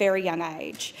from a very young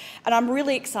age. And I'm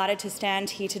really excited to stand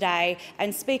here today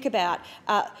and speak about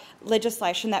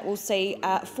legislation that will see,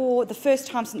 for the first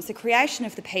time since the creation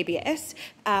of the PBS,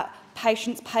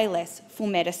 patients pay less for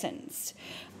medicines.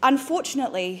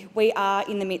 Unfortunately, we are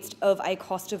in the midst of a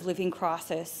cost of living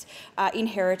crisis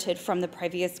inherited from the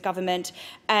previous government,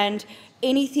 and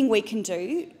anything we can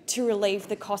do to relieve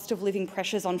the cost of living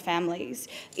pressures on families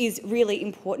is really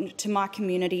important to my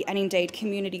community and indeed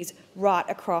communities right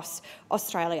across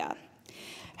Australia.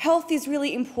 Health is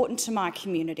really important to my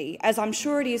community, as I'm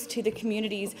sure it is to the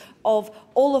communities of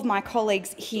all of my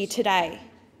colleagues here today.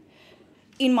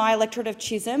 In my electorate of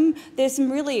Chisholm, there's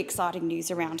some really exciting news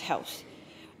around health.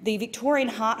 The Victorian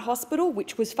Heart Hospital,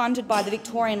 which was funded by the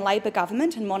Victorian Labor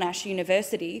Government and Monash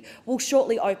University, will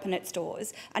shortly open its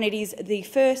doors, and it is the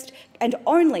first and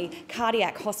only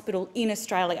cardiac hospital in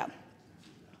Australia.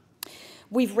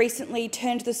 We've recently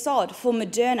turned the sod for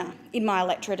Moderna in my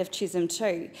electorate of Chisholm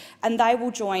too, and they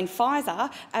will join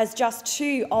Pfizer as just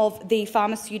two of the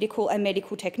pharmaceutical and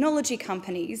medical technology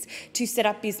companies to set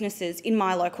up businesses in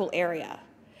my local area.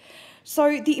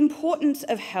 So the importance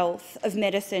of health, of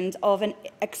medicines, of an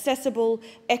accessible,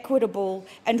 equitable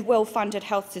and well-funded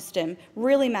health system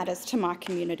really matters to my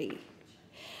community.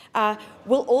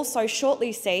 We'll also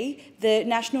shortly see the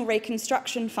National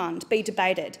Reconstruction Fund be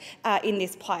debated in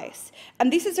this place.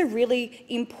 And this is a really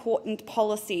important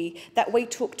policy that we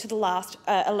took to the last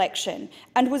election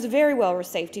and was very well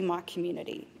received in my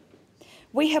community.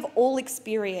 We have all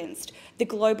experienced the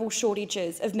global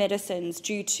shortages of medicines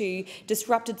due to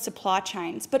disrupted supply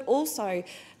chains, but also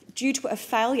due to a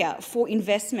failure for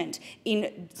investment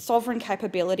in sovereign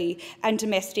capability and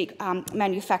domestic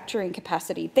manufacturing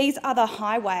capacity. These are the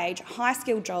high-wage,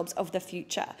 high-skilled jobs of the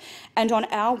future. And on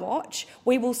our watch,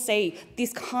 we will see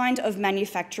this kind of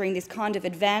manufacturing, this kind of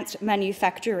advanced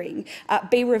manufacturing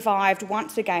be revived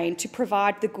once again to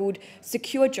provide the good,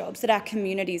 secure jobs that our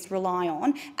communities rely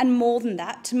on, and more than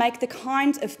that, to make the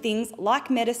kinds of things like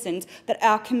medicines that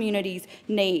our communities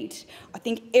need. I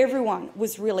think everyone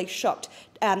was really shocked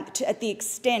at the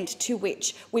extent to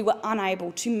which we were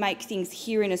unable to make things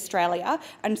here in Australia,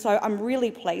 and so I'm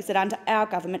really pleased that under our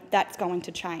government that's going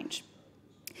to change.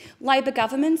 Labor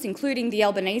governments, including the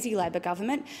Albanese Labor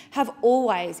government, have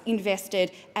always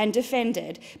invested and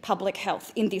defended public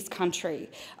health in this country.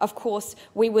 Of course,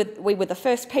 we were the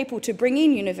first people to bring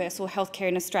in universal healthcare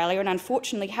in Australia and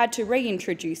unfortunately had to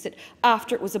reintroduce it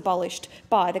after it was abolished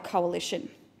by the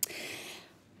Coalition.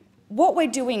 What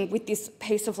we're doing with this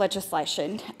piece of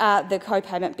legislation, the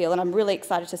co-payment bill, and I'm really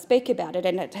excited to speak about it,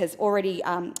 and it has already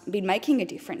been making a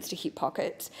difference to hip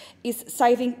pockets, is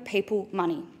saving people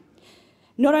money.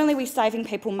 Not only are we saving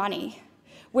people money,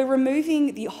 we're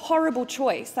removing the horrible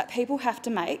choice that people have to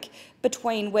make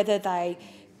between whether they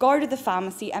go to the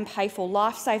pharmacy and pay for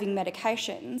life-saving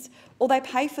medications, or they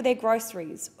pay for their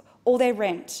groceries, or their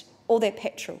rent, or their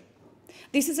petrol.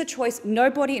 This is a choice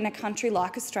nobody in a country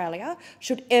like Australia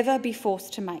should ever be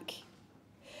forced to make.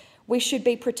 We should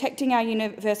be protecting our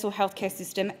universal healthcare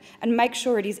system and make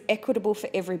sure it is equitable for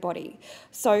everybody.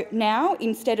 So now,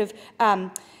 instead of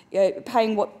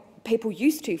paying what people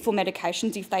used to for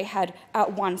medications if they had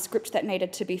one script that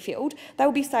needed to be filled, they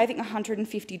will be saving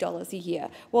 $150 a year,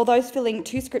 while those filling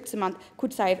 2 scripts a month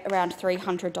could save around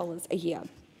 $300 a year.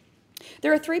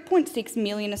 There are 3.6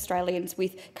 million Australians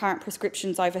with current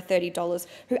prescriptions over $30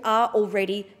 who are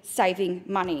already saving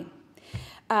money.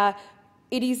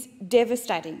 It is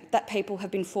devastating that people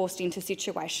have been forced into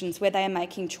situations where they are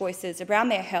making choices around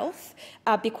their health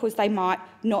because they might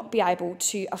not be able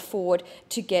to afford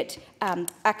to get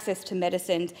access to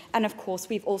medicines. And of course,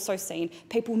 we've also seen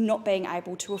people not being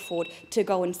able to afford to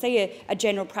go and see a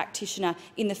general practitioner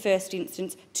in the first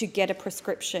instance to get a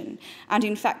prescription. And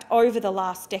in fact, over the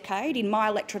last decade, in my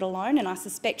electorate alone, and I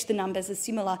suspect the numbers are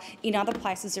similar in other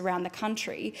places around the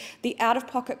country, the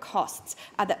out-of-pocket costs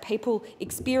that people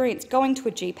experience going to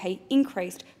a GP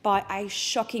increased by a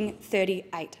shocking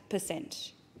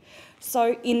 38%.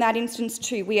 So in that instance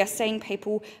too, we are seeing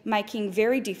people making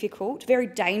very difficult, very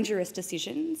dangerous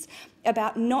decisions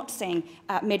about not seeing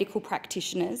medical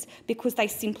practitioners because they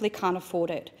simply can't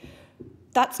afford it.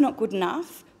 That's not good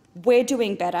enough. We're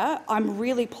doing better. I'm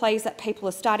really pleased that people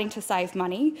are starting to save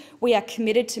money. We are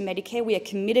committed to Medicare. We are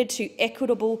committed to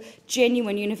equitable,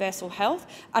 genuine universal health,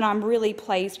 and I'm really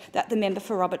pleased that the member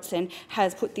for Robertson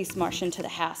has put this motion to the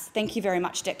House. Thank you very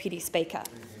much, Deputy Speaker.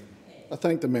 I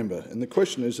thank the member, and the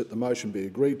question is that the motion be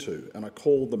agreed to, and I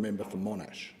call the member for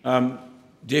Monash.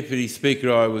 Deputy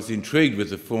Speaker, I was intrigued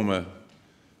with the former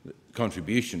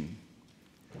contribution,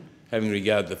 having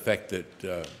regard to the fact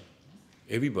that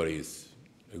everybody is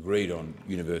agreed on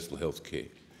universal health care.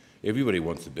 Everybody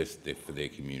wants the best for their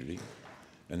community,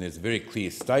 and there's a very clear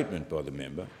statement by the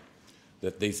member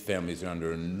that these families are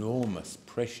under enormous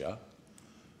pressure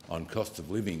on cost of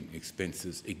living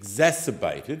expenses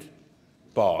exacerbated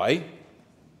by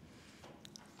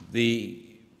the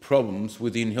problems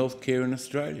within healthcare in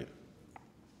Australia.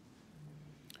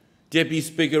 Deputy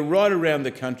Speaker, right around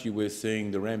the country we're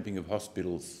seeing the ramping of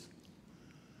hospitals,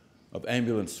 of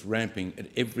ambulance ramping at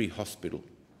every hospital.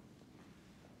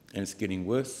 And it's getting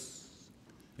worse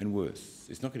and worse.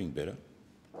 It's not getting better.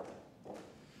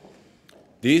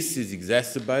 This is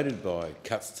exacerbated by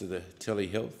cuts to the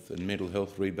telehealth and mental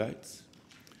health rebates,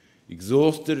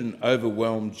 exhausted and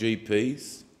overwhelmed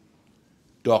GPs,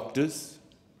 doctors,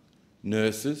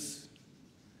 nurses,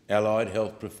 allied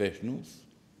health professionals.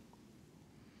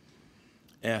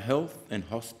 Our health and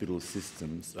hospital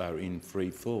systems are in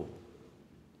free fall.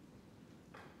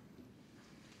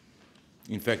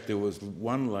 In fact, there was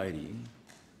one lady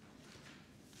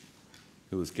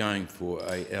who was going for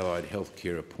an allied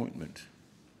healthcare appointment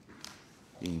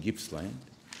in Gippsland.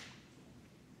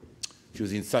 She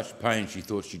was in such pain she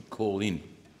thought she'd call in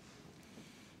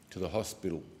to the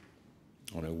hospital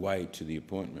on her way to the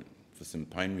appointment for some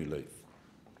pain relief.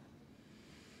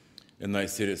 And they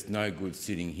said, "It's no good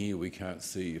sitting here, we can't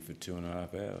see you for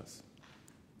 2.5 hours.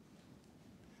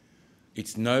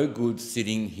 It's no good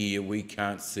sitting here, we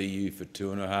can't see you for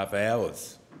 2.5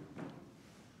 hours.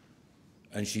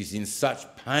 And she's in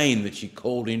such pain that she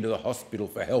called into the hospital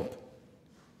for help.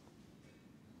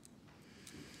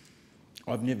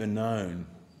 I've never known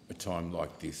a time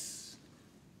like this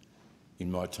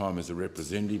in my time as a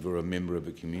representative or a member of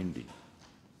a community.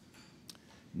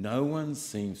 No one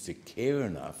seems to care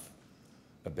enough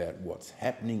about what's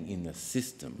happening in the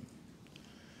system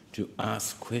to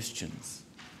ask questions.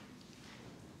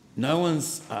 No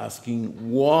one's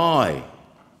asking why.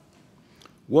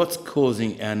 What's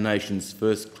causing our nation's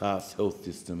first-class health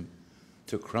system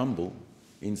to crumble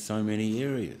in so many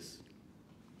areas?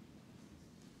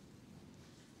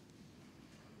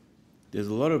 There's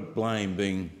a lot of blame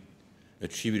being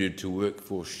attributed to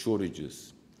workforce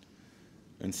shortages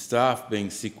and staff being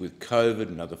sick with COVID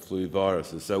and other flu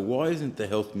viruses. So why isn't the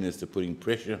Health Minister putting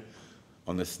pressure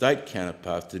on the state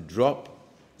counterparts to drop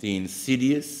the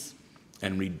insidious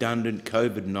and redundant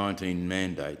COVID-19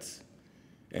 mandates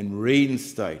and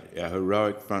reinstate our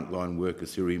heroic frontline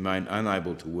workers who remain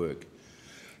unable to work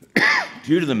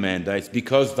due to the mandates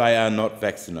because they are not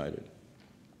vaccinated?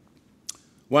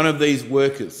 One of these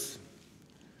workers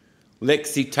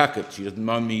Lexi Tuckett, she doesn't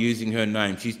mind me using her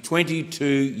name, she's 22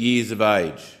 years of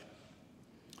age,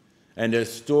 and her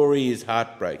story is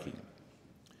heartbreaking.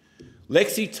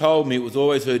 Lexi told me it was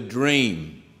always her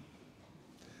dream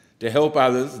to help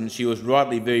others, and she was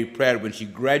rightly very proud when she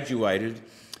graduated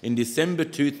in December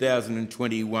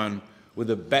 2021 with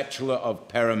a Bachelor of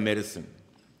Paramedicine.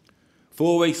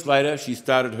 4 weeks later, she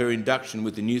started her induction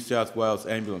with the New South Wales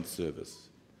Ambulance Service.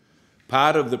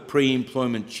 Part of the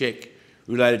pre-employment check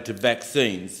related to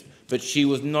vaccines, but she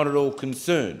was not at all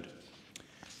concerned.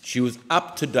 She was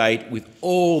up to date with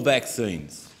all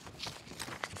vaccines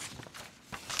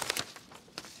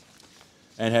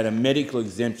and had a medical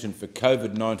exemption for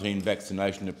COVID-19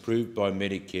 vaccination approved by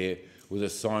Medicare with a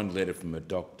signed letter from a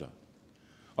doctor.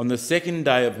 On the second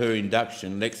day of her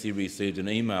induction, Lexi received an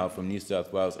email from New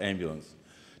South Wales Ambulance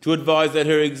to advise that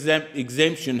her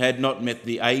exemption had not met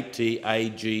the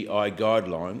ATAGI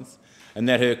guidelines and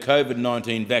that her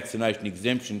COVID-19 vaccination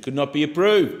exemption could not be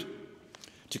approved.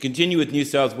 To continue with New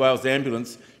South Wales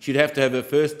Ambulance, she'd have to have her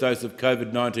first dose of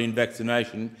COVID-19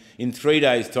 vaccination in 3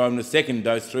 days' time and a second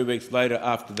dose 3 weeks later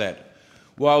after that.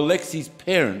 While Lexi's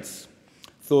parents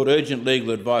sought urgent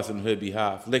legal advice on her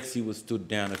behalf, Lexi was stood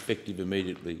down effective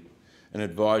immediately and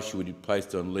advised she would be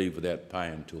placed on leave without pay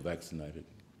until vaccinated.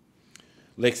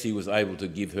 Lexi was able to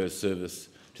give her service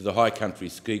to the High Country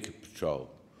Ski Patrol.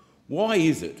 Why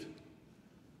is it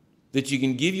that you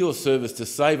can give your service to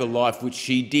save a life, which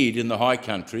she did in the High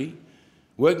Country,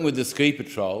 working with the Ski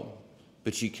Patrol,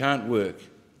 but she can't work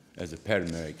as a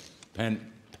paramedic,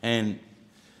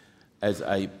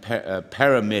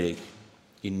 paramedic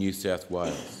in New South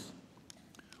Wales?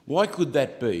 Why could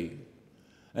that be?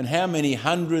 And how many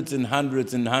hundreds and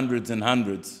hundreds and hundreds and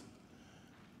hundreds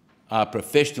are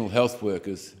professional health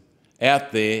workers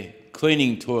out there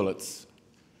cleaning toilets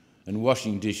and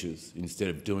washing dishes instead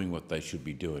of doing what they should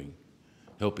be doing,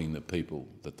 helping the people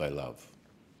that they love?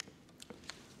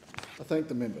 I thank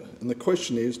the member, and the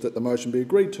question is that the motion be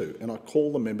agreed to, and I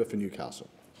call the member for Newcastle.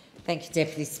 Thank you,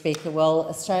 Deputy Speaker. Well,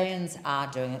 Australians are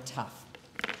doing it tough,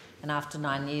 and after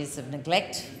 9 years of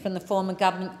neglect from the former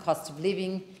government, the cost of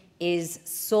living is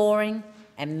soaring,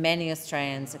 and many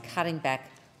Australians are cutting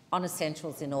back on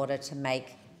essentials in order to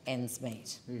make ends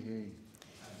meet.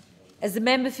 As a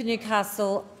member for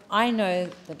Newcastle, I know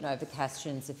that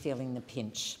Novocastrians are feeling the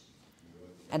pinch.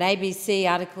 An ABC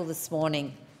article this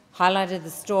morning highlighted the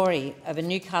story of a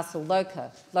Newcastle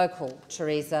local,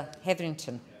 Teresa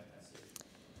Hetherington.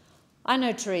 I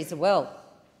know Teresa well.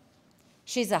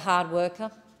 She's a hard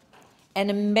worker and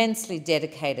immensely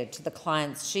dedicated to the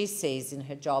clients she sees in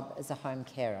her job as a home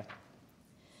carer.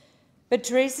 But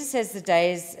Teresa says the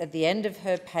days at the end of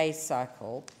her pay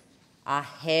cycle are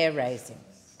hair-raising.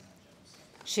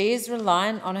 She is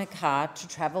reliant on her car to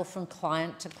travel from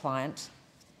client to client,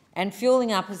 and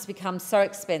fuelling up has become so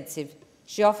expensive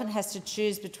she often has to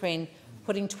choose between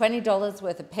putting $20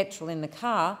 worth of petrol in the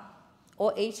car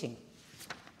or eating.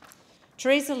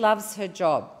 Teresa loves her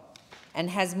job and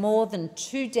has more than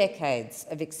 2 decades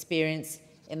of experience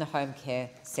in the home care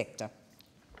sector.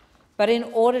 But in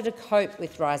order to cope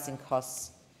with rising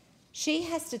costs, she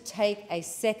has to take a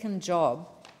second job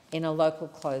in a local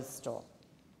clothes store.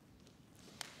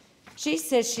 She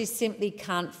says she simply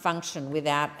can't function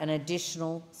without an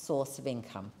additional source of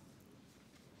income.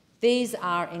 These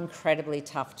are incredibly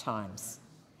tough times,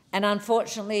 and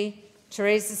unfortunately,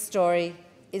 Teresa's story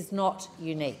is not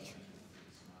unique.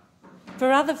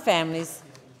 For other families,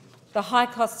 the high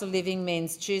cost of living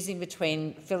means choosing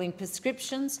between filling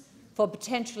prescriptions for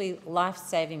potentially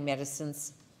life-saving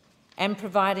medicines and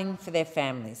providing for their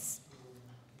families.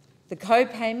 The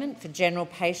co-payment for general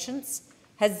patients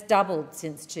has doubled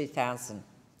since 2000,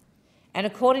 and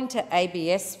according to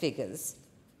ABS figures,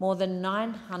 more than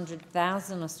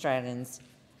 900,000 Australians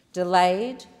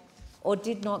delayed or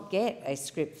did not get a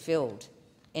script filled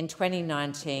in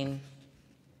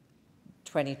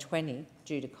 2019-2020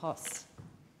 due to costs.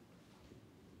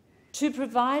 To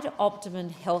provide optimum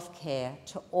health care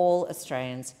to all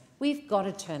Australians, we've got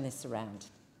to turn this around.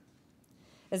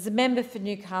 As a member for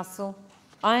Newcastle,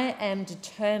 I am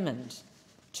determined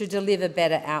to deliver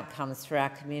better outcomes for our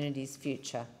community's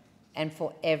future and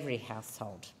for every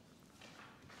household.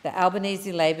 The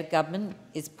Albanese Labor government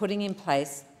is putting in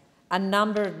place a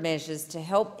number of measures to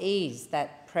help ease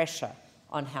that pressure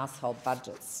on household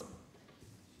budgets.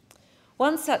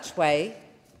 One such way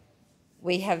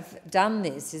we have done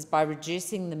this is by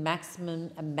reducing the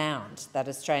maximum amount that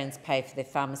Australians pay for their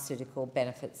pharmaceutical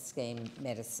benefits scheme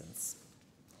medicines.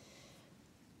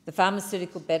 The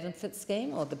Pharmaceutical Benefits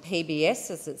Scheme, or the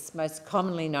PBS as it's most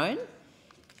commonly known,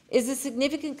 is a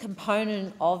significant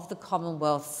component of the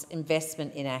Commonwealth's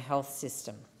investment in our health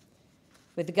system.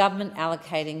 with the government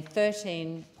allocating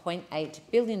 $13.8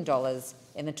 billion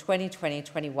in the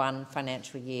 2020-21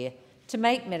 financial year to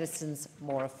make medicines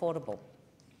more affordable.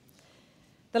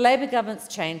 The Labor government's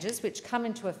changes, which come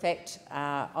into effect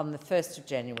on the 1st of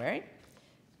January,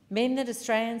 mean that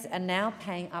Australians are now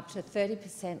paying up to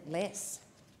 30% less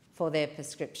for their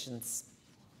prescriptions.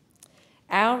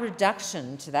 Our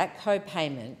reduction to that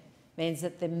co-payment means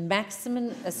that the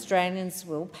maximum Australians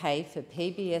will pay for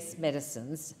PBS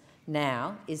medicines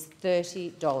now is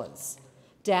 $30,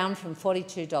 down from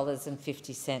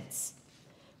 $42.50.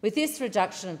 With this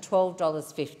reduction of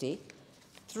 $12.50,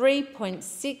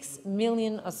 3.6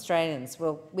 million Australians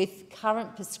with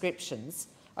current prescriptions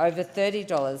over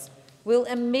 $30 will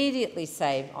immediately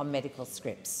save on medical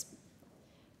scripts.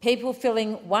 People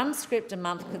filling one script a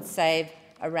month could save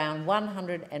around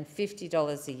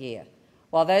 $150 a year,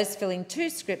 while those filling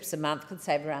 2 scripts a month could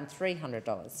save around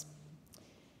 $300.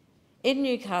 In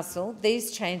Newcastle,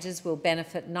 these changes will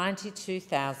benefit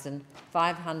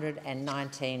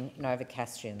 92,519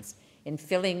 Novocastrians in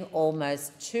filling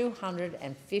almost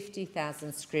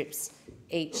 250,000 scripts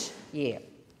each year.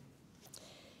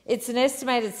 It's an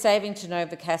estimated saving to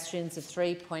Novocastrians of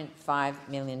 $3.5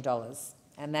 million,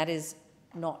 and that is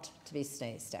not to be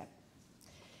sneezed at.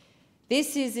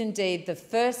 This is indeed the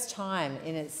first time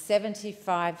in its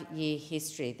 75-year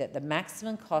history that the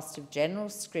maximum cost of general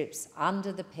scripts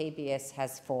under the PBS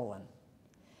has fallen.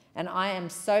 And I am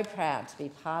so proud to be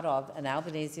part of an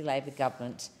Albanese Labor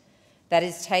government that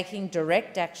is taking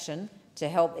direct action to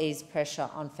help ease pressure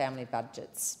on family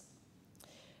budgets.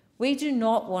 We do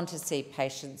not want to see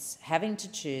patients having to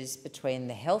choose between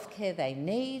the healthcare they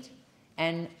need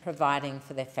and providing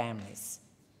for their families.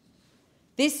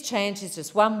 This change is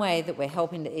just one way that we're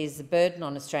helping to ease the burden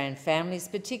on Australian families,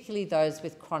 particularly those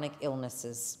with chronic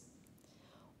illnesses.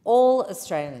 All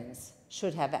Australians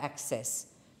should have access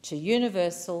to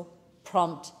universal,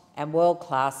 prompt and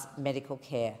world-class medical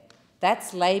care.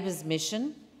 That's Labor's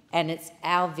mission, and it's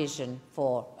our vision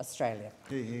for Australia.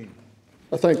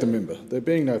 I thank the member. There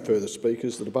being no further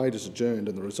speakers, the debate is adjourned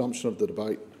and the resumption of the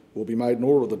debate will be made in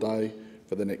order of the day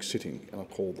for the next sitting. And I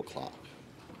call the clerk.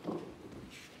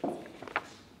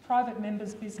 Private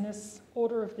members' business,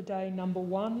 order of the day number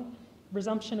 1,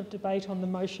 resumption of debate on the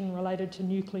motion related to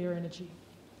nuclear energy.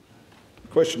 The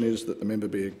question is that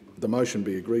the motion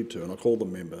be agreed to, and I call the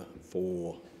member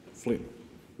for Flynn.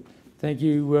 Thank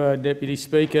you, Deputy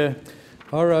Speaker.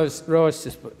 I rise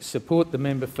to support the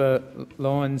member for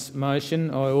Lyons'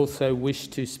 motion. I also wish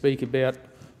to speak about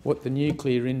what the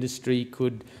nuclear industry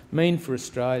could mean for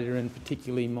Australia and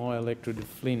particularly my electorate of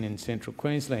Flynn in central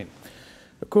Queensland.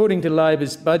 According to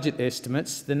Labor's budget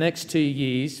estimates, the next 2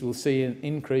 years will see an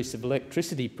increase of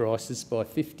electricity prices by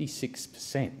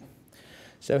 56%.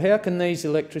 So how can these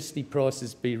electricity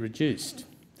prices be reduced?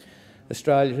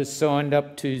 Australia has signed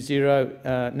up to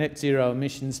net zero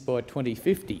emissions by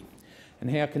 2050. And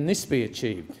how can this be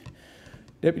achieved?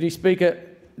 Deputy Speaker,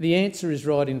 the answer is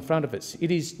right in front of us.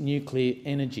 It is nuclear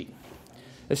energy.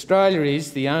 Australia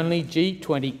is the only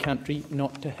G20 country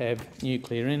not to have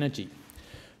nuclear energy.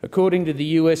 According to the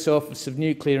US Office of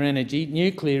Nuclear Energy,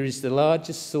 nuclear is the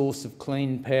largest source of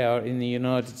clean power in the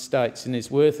United States and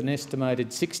is worth an estimated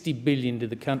 $60 billion to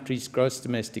the country's gross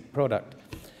domestic product.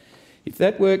 If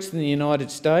that works in the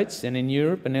United States and in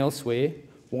Europe and elsewhere,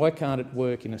 why can't it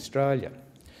work in Australia?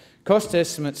 Cost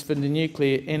estimates for the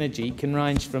nuclear energy can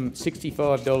range from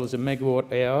 $65 a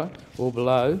megawatt hour or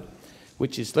below,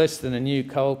 which is less than a new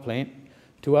coal plant,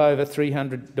 to over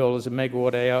 $300 a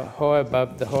megawatt hour, high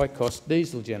above the high-cost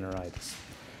diesel generators.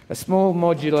 A small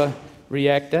modular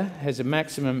reactor has a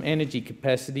maximum energy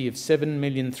capacity of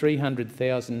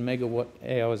 7,300,000 megawatt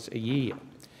hours a year.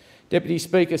 Deputy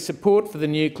Speaker, support for the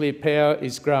nuclear power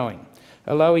is growing.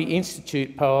 A Lowy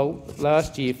Institute poll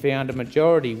last year found a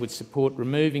majority would support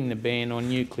removing the ban on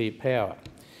nuclear power.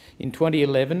 In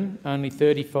 2011, only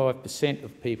 35%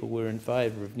 of people were in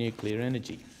favour of nuclear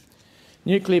energy.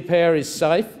 Nuclear power is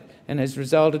safe and has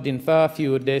resulted in far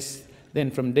fewer deaths than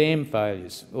from dam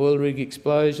failures, oil rig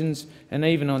explosions and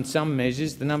even on some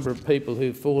measures the number of people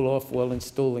who fall off while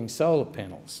installing solar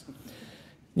panels.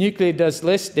 Nuclear does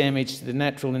less damage to the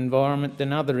natural environment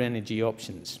than other energy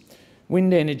options.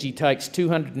 Wind energy takes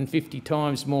 250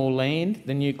 times more land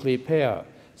than nuclear power.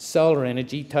 Solar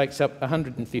energy takes up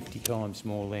 150 times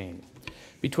more land.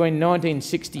 Between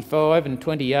 1965 and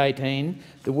 2018,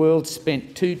 the world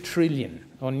spent $2 trillion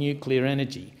on nuclear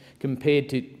energy compared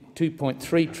to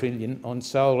 $2.3 trillion on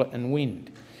solar and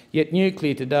wind. Yet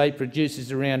nuclear today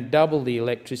produces around double the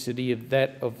electricity of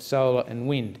that of solar and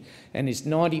wind and is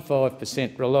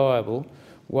 95% reliable,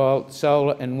 while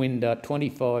solar and wind are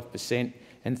 25%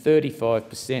 and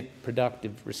 35%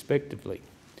 productive respectively.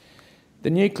 The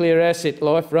nuclear asset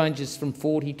life ranges from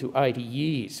 40 to 80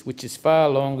 years, which is far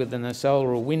longer than the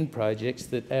solar or wind projects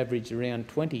that average around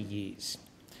 20 years.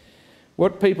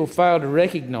 What people fail to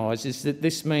recognise is that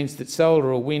this means that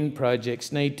solar or wind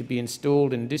projects need to be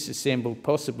installed and disassembled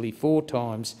possibly 4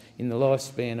 times in the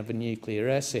lifespan of a nuclear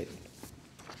asset.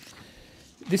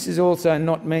 This is also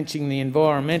not mentioning the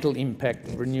environmental impact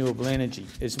of renewable energy,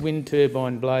 as wind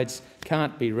turbine blades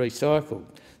can't be recycled,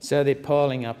 so they're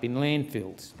piling up in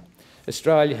landfills.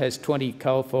 Australia has 20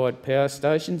 coal-fired power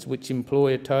stations, which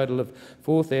employ a total of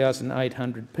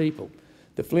 4,800 people.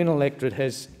 The Flynn electorate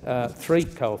has 3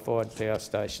 coal-fired power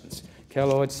stations,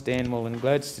 Callide, Stanwell and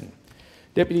Gladstone.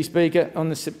 Deputy Speaker, on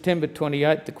the September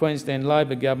 28th, the Queensland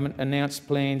Labor Government announced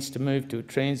plans to move to a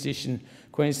transition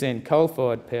Queensland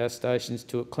coal-fired power stations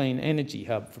to a clean energy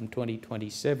hub from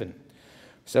 2027.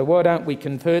 So why don't we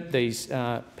convert these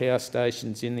power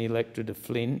stations in the electorate of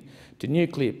Flynn to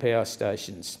nuclear power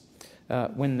stations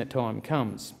when the time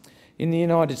comes? In the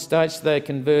United States, they're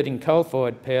converting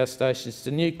coal-fired power stations to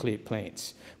nuclear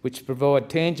plants, which provide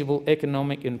tangible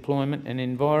economic, employment and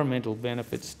environmental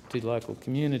benefits to local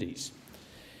communities.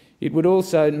 It would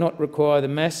also not require the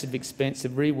massive expense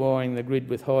of rewiring the grid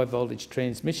with high-voltage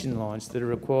transmission lines that are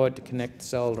required to connect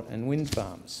solar and wind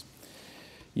farms.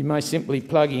 You may simply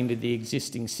plug into the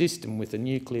existing system with a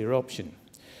nuclear option.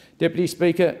 Deputy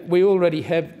Speaker, we already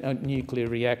have a nuclear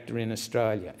reactor in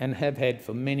Australia and have had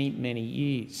for many, many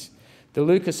years. The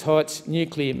Lucas Heights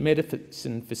Nuclear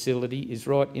Medicine Facility is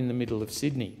right in the middle of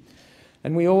Sydney.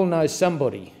 And we all know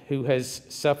somebody who has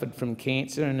suffered from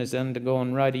cancer and has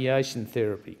undergone radiation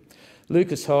therapy.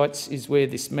 Lucas Heights is where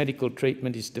this medical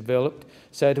treatment is developed,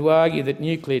 so to argue that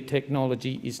nuclear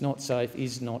technology is not safe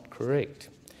is not correct.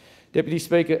 Deputy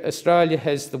Speaker, Australia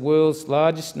has the world's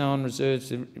largest known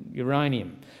reserves of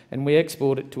uranium, and we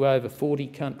export it to over 40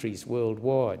 countries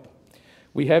worldwide.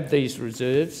 We have these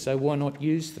reserves, so why not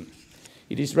use them?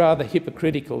 It is rather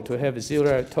hypocritical to have a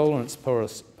zero-tolerance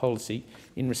policy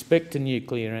in respect to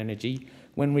nuclear energy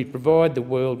when we provide the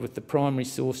world with the primary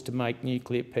source to make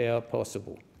nuclear power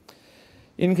possible.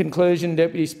 In conclusion,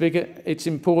 Deputy Speaker, it's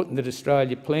important that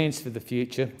Australia plans for the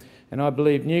future, and I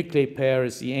believe nuclear power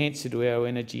is the answer to our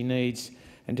energy needs.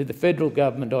 And to the federal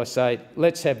government I say,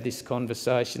 let's have this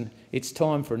conversation. It's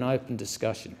time for an open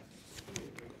discussion.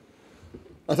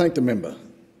 I thank the member.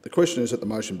 The question is that the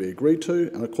motion be agreed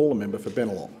to, and I call the member for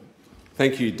Bennelong.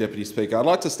 Thank you, Deputy Speaker. I'd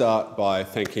like to start by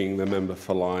thanking the member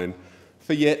for Lyne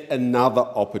for yet another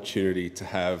opportunity to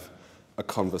have a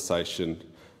conversation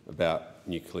about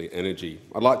nuclear energy.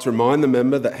 I'd like to remind the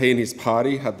member that he and his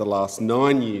party had the last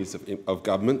 9 years of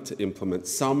government to implement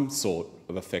some sort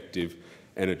of effective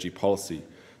energy policy.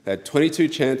 They had 22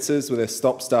 chances with their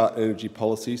stop-start energy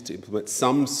policies to implement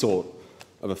some sort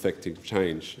of effective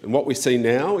change. And what we see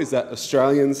now is that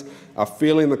Australians are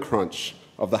feeling the crunch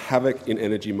of the havoc in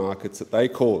energy markets that they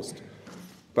caused.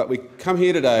 But we come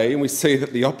here today and we see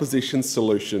that the opposition's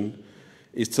solution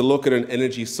is to look at an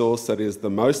energy source that is the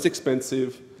most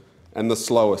expensive and the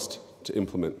slowest to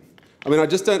implement. I mean, I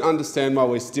just don't understand why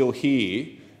we're still here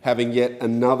having yet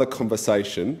another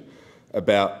conversation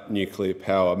about nuclear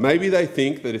power. Maybe they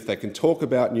think that if they can talk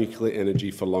about nuclear energy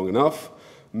for long enough,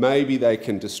 maybe they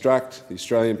can distract the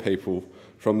Australian people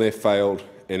from their failed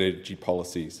energy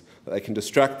policies, that they can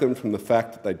distract them from the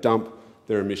fact that they dump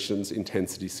their emissions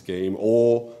intensity scheme,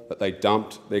 or that they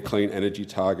dumped their clean energy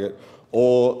target,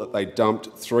 or that they dumped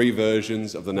 3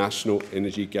 versions of the National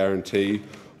Energy Guarantee,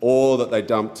 or that they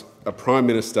dumped a Prime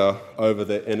Minister over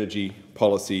their energy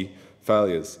policy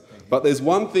failures. But there's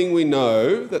one thing we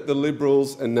know that the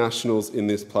Liberals and Nationals in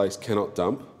this place cannot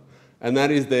dump, and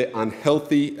that is their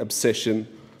unhealthy obsession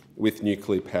with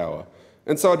nuclear power.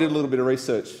 And so I did a little bit of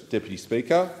research, Deputy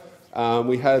Speaker.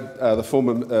 We had the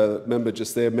former member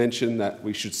just there mention that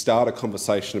we should start a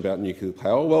conversation about nuclear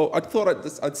power. Well, I thought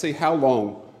I'd see how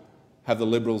long have the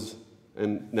Liberals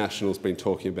and Nationals been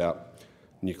talking about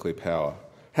nuclear power.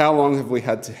 How long have we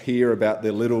had to hear about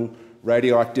their little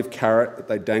radioactive carrot that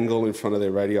they dangle in front of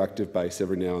their radioactive base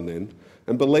every now and then?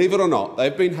 And believe it or not,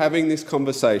 they've been having this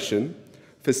conversation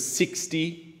for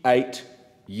 68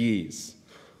 years.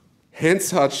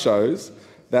 Hansard shows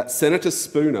that Senator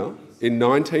Spooner in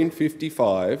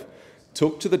 1955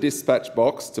 took to the dispatch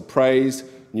box to praise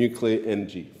nuclear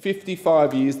energy.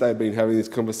 55 years they've been having this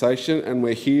conversation, and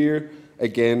we're here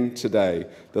again today.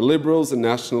 The Liberals and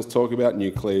Nationals talk about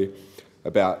nuclear,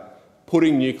 about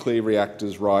putting nuclear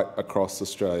reactors right across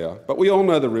Australia. But we all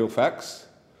know the real facts,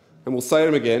 and we'll say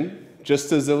them again,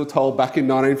 just as they were told back in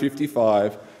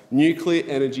 1955, nuclear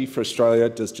energy for Australia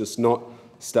does just not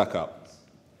stack up.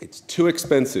 It's too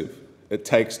expensive It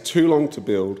takes too long to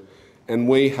build, and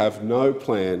we have no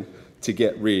plan to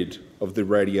get rid of the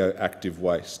radioactive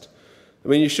waste. I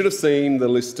mean, you should have seen the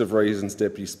list of reasons,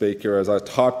 Deputy Speaker, as I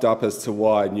typed up as to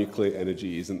why nuclear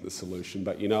energy isn't the solution.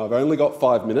 But, you know, I've only got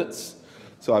 5 minutes,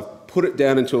 so I've put it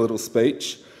down into a little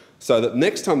speech so that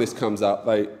next time this comes up,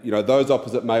 those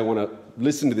opposite may want to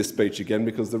listen to this speech again,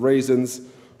 because the reasons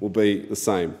will be the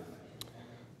same.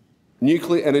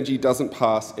 Nuclear energy doesn't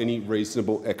pass any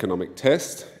reasonable economic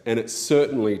test, and it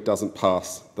certainly doesn't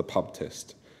pass the pub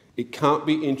test. It can't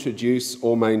be introduced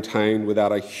or maintained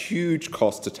without a huge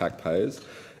cost to taxpayers,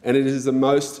 and it is the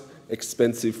most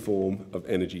expensive form of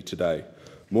energy today.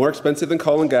 More expensive than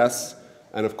coal and gas,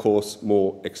 and of course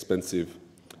more expensive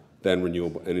than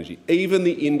renewable energy. Even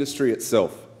the industry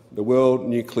itself, the World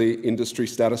Nuclear Industry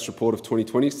Status Report of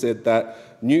 2020 said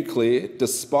that nuclear,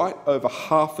 despite over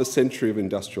half a century of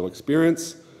industrial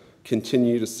experience,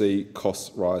 continue to see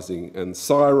costs rising, and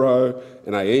CSIRO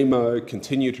and AEMO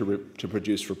continue to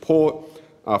produce report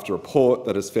after report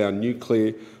that has found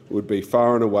nuclear would be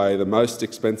far and away the most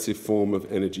expensive form of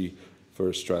energy for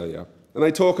Australia. And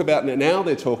they talk about, now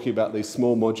they're talking about these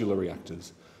small modular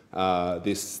reactors,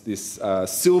 this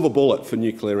silver bullet for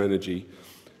nuclear energy.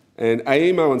 And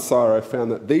AEMO and CSIRO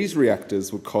found that these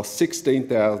reactors would cost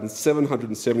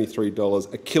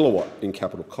 $16,773 a kilowatt in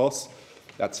capital costs.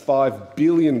 That's $5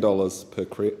 billion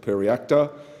per reactor,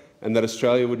 and that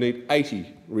Australia would need 80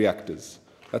 reactors.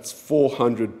 That's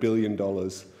 $400 billion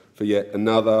for yet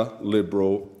another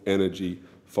Liberal energy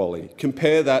folly.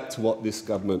 Compare that to what this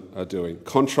government are doing.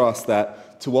 Contrast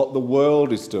that to what the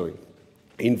world is doing,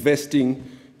 investing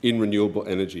in renewable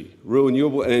energy.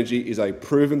 Renewable energy is a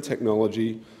proven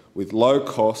technology with low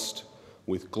cost,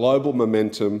 with global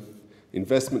momentum,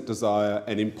 investment desire,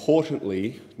 and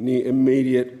importantly, near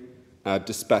immediate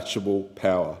dispatchable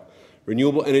power.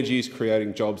 Renewable energy is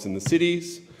creating jobs in the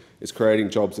cities, it's creating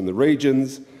jobs in the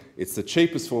regions, it's the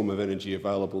cheapest form of energy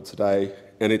available today,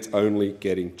 and it's only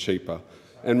getting cheaper.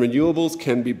 And renewables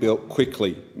can be built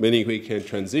quickly, meaning we can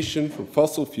transition from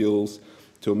fossil fuels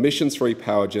to emissions-free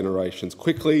power generations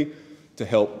quickly to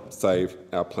help save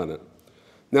our planet.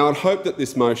 Now, I'd hope that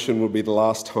this motion will be the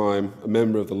last time a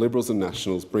member of the Liberals and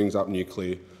Nationals brings up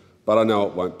nuclear, but I know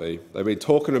it won't be. They've been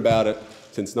talking about it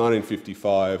since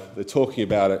 1955. They're talking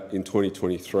about it in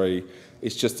 2023.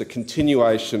 It's just a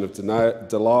continuation of denial,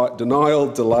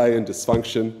 delay and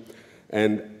dysfunction,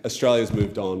 and Australia's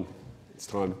moved on. It's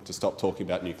time to stop talking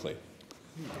about nuclear.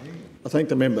 I thank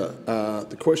the member.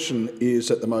 The question is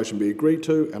that the motion be agreed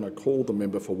to, and I call the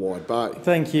member for Wide Bay.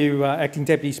 Thank you, Acting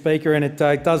Deputy Speaker, and it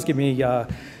does give me a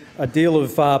deal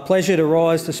of pleasure to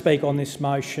rise to speak on this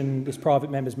motion, this private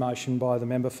member's motion by the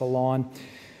member for Lyne.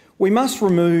 We must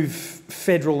remove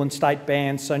federal and state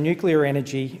bans so nuclear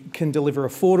energy can deliver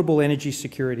affordable energy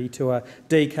security to a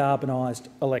decarbonised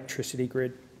electricity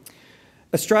grid.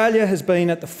 Australia has been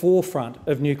at the forefront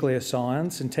of nuclear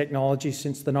science and technology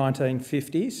since the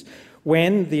 1950s,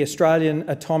 when the Australian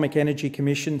Atomic Energy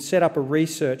Commission set up a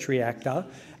research reactor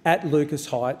at Lucas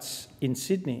Heights in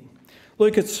Sydney.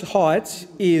 Lucas Heights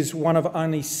is one of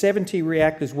only 70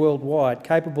 reactors worldwide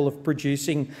capable of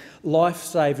producing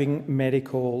life-saving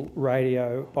medical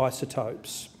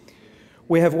radioisotopes.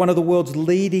 We have one of the world's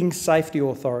leading safety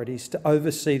authorities to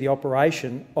oversee the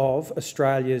operation of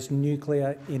Australia's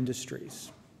nuclear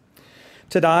industries.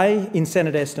 Today, in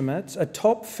Senate estimates, a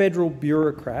top federal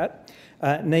bureaucrat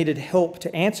needed help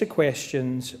to answer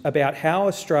questions about how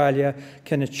Australia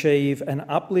can achieve an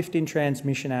uplift in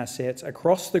transmission assets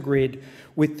across the grid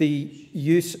with the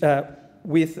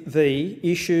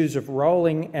issues of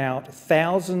rolling out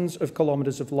thousands of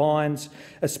kilometres of lines,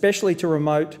 especially to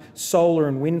remote solar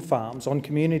and wind farms on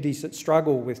communities that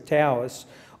struggle with towers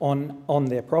on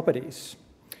their properties.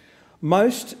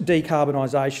 Most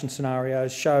decarbonisation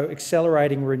scenarios show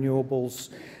accelerating renewables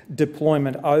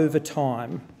deployment over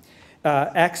time.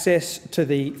 Access to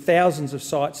the thousands of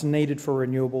sites needed for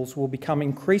renewables will become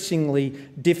increasingly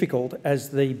difficult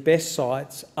as the best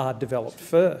sites are developed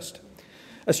first.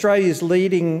 Australia's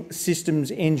leading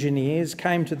systems engineers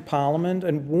came to the Parliament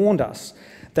and warned us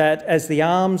that as the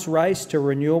arms race to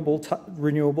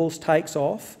renewables takes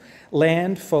off,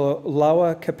 land for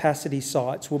lower capacity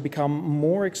sites will become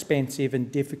more expensive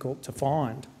and difficult to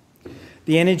find.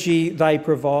 The energy they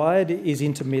provide is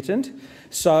intermittent,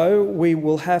 so we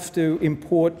will have to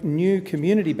import new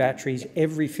community batteries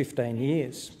every 15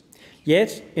 years.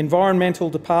 Yet, Environmental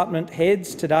Department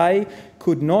heads today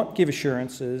could not give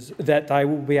assurances that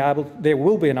there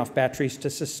will be enough batteries to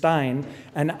sustain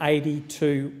an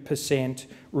 82%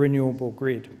 renewable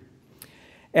grid.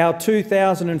 Our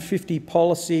 2050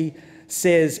 policy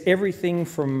says everything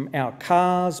from our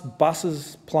cars,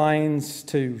 buses, planes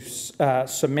to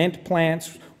cement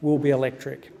plants will be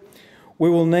electric. We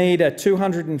will need a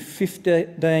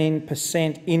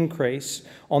 215% increase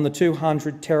on the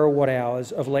 200 terawatt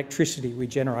hours of electricity we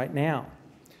generate now.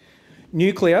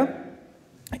 Nuclear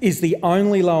is the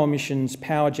only low emissions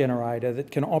power generator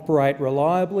that can operate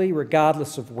reliably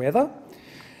regardless of weather.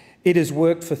 It has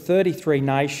worked for 33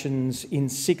 nations in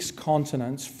 6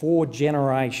 continents for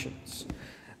generations.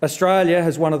 Australia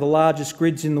has one of the largest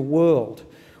grids in the world.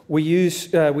 We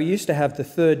used to have the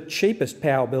 3rd cheapest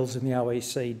power bills in the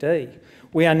OECD.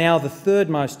 We are now the 3rd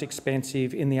most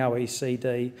expensive in the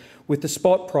OECD, with the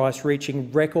spot price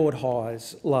reaching record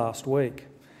highs last week.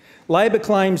 Labor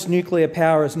claims nuclear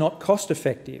power is not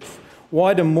cost-effective.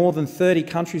 Why do more than 30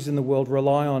 countries in the world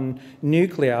rely on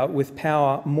nuclear with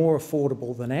power more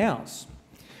affordable than ours?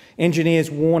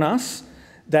 Engineers warn us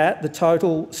that the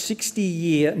total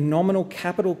 60-year nominal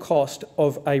capital cost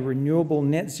of a renewable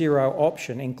net zero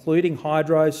option, including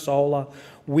hydro, solar,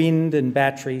 wind and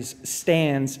batteries,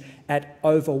 stands at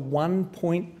over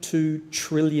 $1.2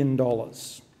 trillion.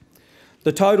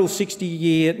 The total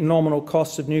 60-year nominal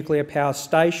cost of nuclear power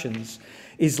stations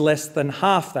is less than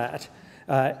half that,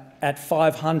 at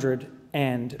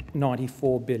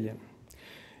 $594 billion.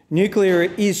 Nuclear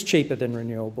is cheaper than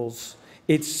renewables.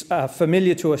 It's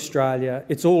familiar to Australia.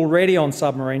 It's already on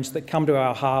submarines that come to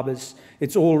our harbours.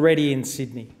 It's already in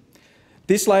Sydney.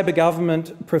 This Labor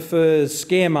government prefers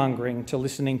scaremongering to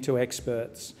listening to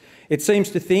experts. It seems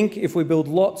to think if we build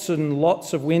lots and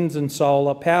lots of wind and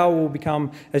solar, power will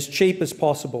become as cheap as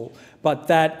possible, but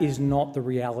that is not the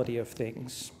reality of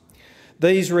things.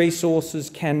 These resources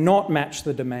cannot match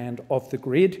the demand of the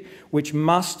grid, which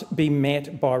must be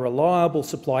met by reliable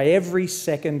supply every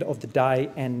second of the day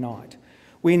and night.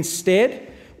 We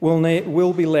instead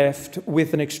will be left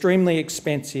with an extremely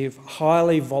expensive,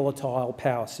 highly volatile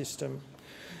power system.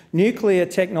 Nuclear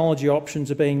technology options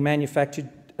are being manufactured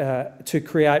to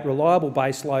create reliable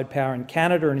baseload power in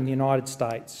Canada and in the United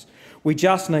States. We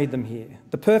just need them here.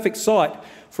 The perfect site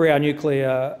for our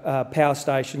nuclear power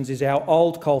stations is our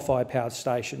old coal-fired power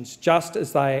stations, just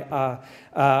as they are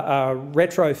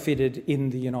retrofitted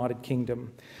in the United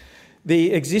Kingdom.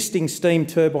 The existing steam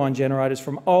turbine generators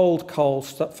from old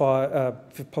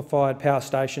coal-fired power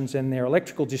stations and their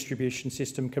electrical distribution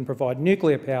system can provide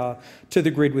nuclear power to the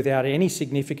grid without any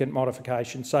significant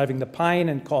modification, saving the pain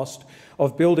and cost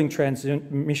of building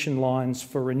transmission lines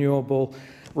for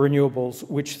renewables,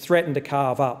 which threaten to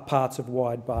carve up parts of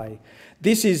Wide Bay.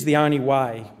 This is the only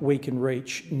way we can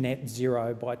reach net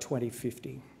zero by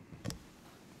 2050.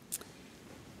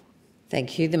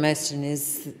 Thank you. The question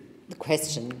is that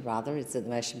the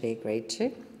motion be agreed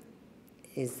to.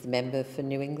 Is the member for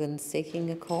New England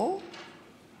seeking a call?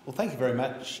 Well, thank you very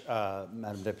much,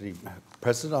 Madam Deputy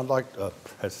President.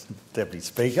 Deputy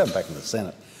Speaker, I'm back in the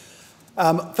Senate.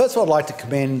 First of all, I'd like to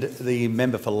commend the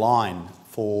member for Lyne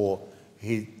for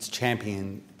his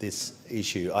championing this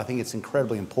issue. I think it's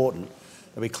incredibly important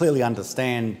that we clearly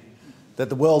understand that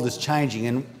the world is changing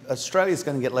and Australia is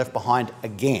going to get left behind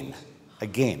again.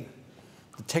 The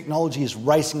technology is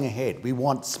racing ahead. We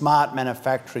want smart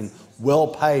manufacturing,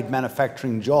 well-paid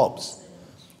manufacturing jobs.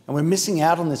 And we're missing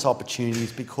out on these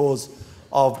opportunities because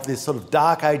of this sort of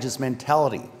dark ages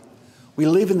mentality. We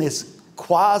live in this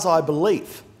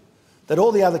quasi-belief that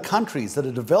all the other countries that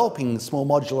are developing small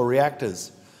modular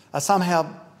reactors are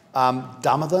somehow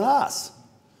dumber than us.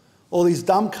 All these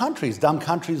dumb countries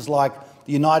like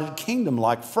the United Kingdom,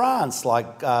 like France,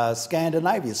 like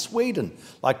Scandinavia, Sweden,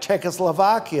 like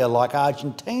Czechoslovakia, like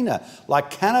Argentina,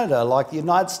 like Canada, like the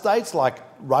United States, like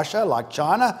Russia, like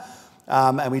China,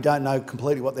 and we don't know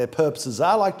completely what their purposes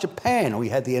are, like Japan. We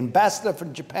had the ambassador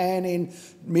from Japan in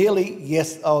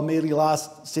merely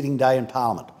last sitting day in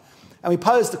Parliament. And we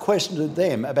posed the question to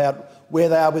them about where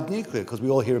they are with nuclear, because we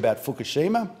all hear about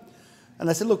Fukushima. And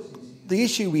they said, look, the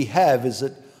issue we have is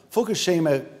that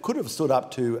Fukushima could have stood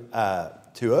up to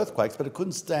earthquakes, but it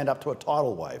couldn't stand up to a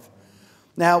tidal wave.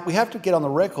 Now, we have to get on the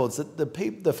records that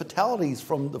the fatalities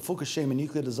from the Fukushima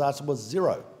nuclear disaster was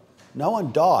 0. No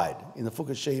one died in the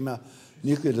Fukushima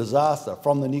nuclear disaster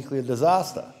from the nuclear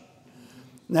disaster.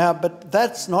 Now, but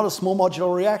that's not a small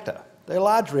modular reactor. They're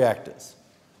large reactors.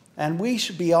 And we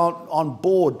should be on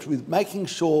board with making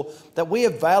sure that we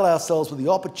avail ourselves with the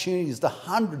opportunities, the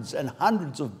hundreds and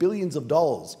hundreds of billions of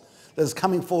dollars that is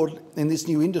coming forward in this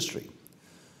new industry.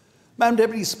 Madam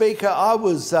Deputy Speaker, I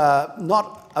was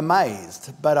not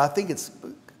amazed, but I think it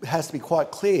has to be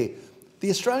quite clear. The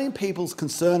Australian people's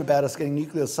concern about us getting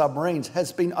nuclear submarines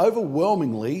has been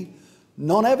overwhelmingly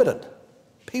non-evident.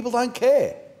 People don't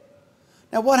care.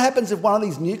 Now, what happens if one of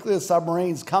these nuclear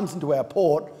submarines comes into our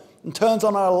port and turns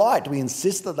on our light? Do we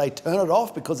insist that they turn it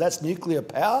off because that's nuclear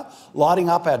power, lighting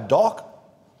up our dock?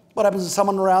 What happens if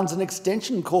someone runs an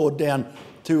extension cord down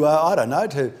to, I don't know,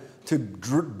 to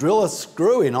drill a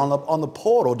screw in on the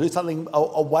port or do something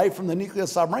away from the nuclear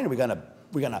submarine? Are we going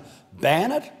to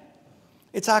ban it?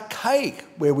 It's archaic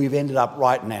where we've ended up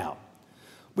right now.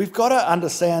 We've got to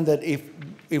understand that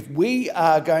if we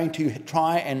are going to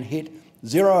try and hit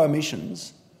zero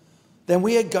emissions, then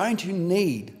we are going to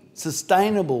need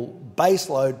sustainable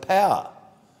baseload power.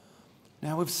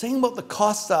 Now, we've seen what the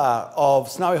costs are of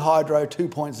Snowy Hydro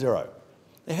 2.0.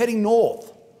 They're heading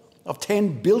north of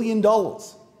 $10 billion.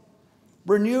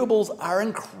 Renewables are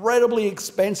incredibly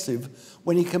expensive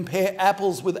when you compare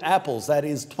apples with apples, that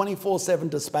is 24/7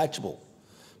 dispatchable,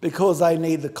 because they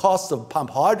need the cost of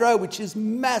pump hydro, which is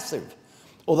massive,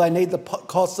 or they need the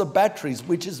costs of batteries,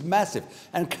 which is massive.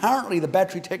 And currently the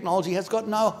battery technology has got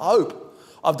no hope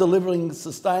of delivering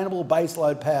sustainable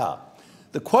baseload power.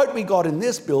 The quote we got in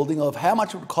this building of how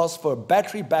much it would cost for a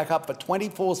battery backup for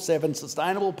 24/7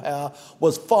 sustainable power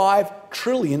was $5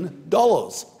 trillion.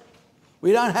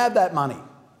 We don't have that money.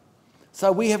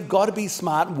 So we have got to be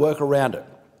smart and work around it.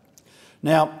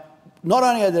 Now, not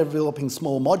only are they developing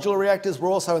small modular reactors,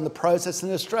 we're also in the process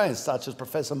in Australia, such as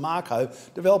Professor Marco,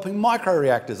 developing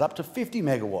micro-reactors up to 50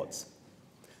 megawatts.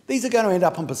 These are going to end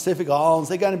up on Pacific Islands.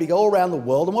 They're going to be all around the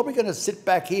world. And what we're going to sit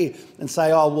back here and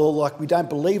say, oh, well, like we don't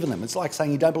believe in them. It's like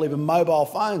saying you don't believe in mobile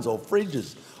phones or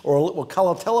fridges or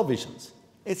colour televisions.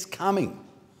 It's coming.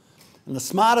 And the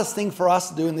smartest thing for us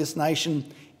to do in this nation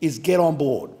is get on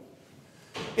board.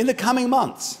 In the coming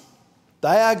months,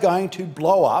 they are going to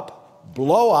blow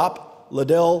up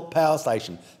Liddell Power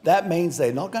Station. That means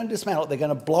they're not going to dismantle it, they're going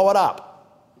to blow it up.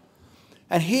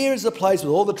 And here is a place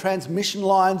with all the transmission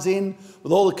lines in,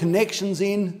 with all the connections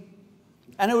in,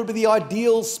 and it would be the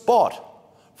ideal spot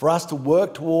for us to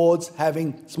work towards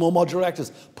having small modular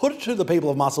reactors. Put it to the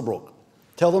people of Muswellbrook.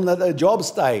 Tell them that their jobs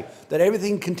stay, that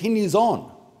everything continues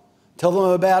on. Tell them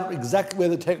about exactly where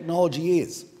the technology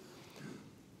is.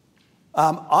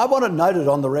 I want to note it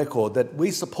on the record that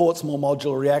we support small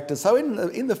modular reactors, so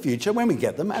in the future, when we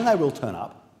get them, and they will turn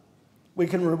up, we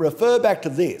can refer back to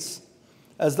this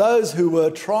as those who were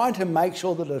trying to make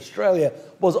sure that Australia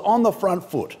was on the front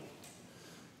foot.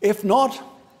 If not,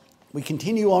 we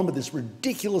continue on with this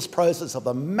ridiculous process of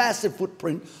the massive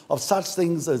footprint of such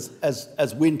things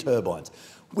as wind turbines,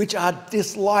 which are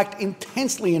disliked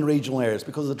intensely in regional areas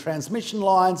because of the transmission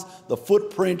lines, the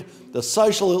footprint, the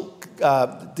social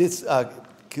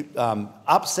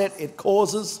upset it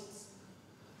causes.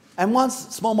 And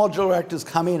once small modular reactors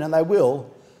come in, and they will,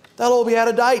 they'll all be out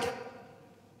of date.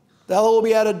 They'll all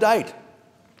be out of date.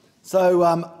 So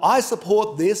I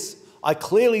support this. I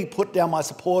clearly put down my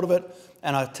support of it.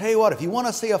 And I tell you what, if you want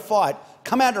to see a fight,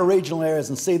 come out to regional areas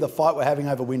and see the fight we're having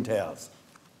over wind towers.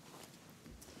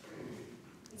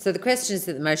 So the question is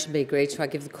that the motion be agreed to. I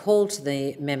give the call to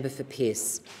the member for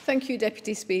Pearce. Thank you,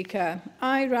 Deputy Speaker.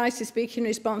 I rise to speak in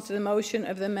response to the motion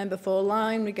of the member for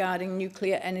Lyne regarding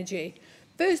nuclear energy.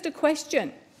 First, a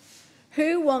question.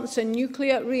 Who wants a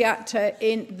nuclear reactor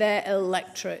in their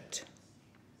electorate?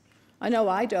 I know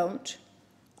I don't,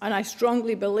 and I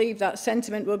strongly believe that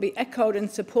sentiment will be echoed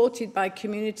and supported by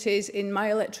communities in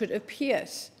my electorate of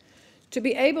Pearce. To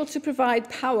be able to provide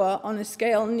power on a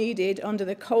scale needed under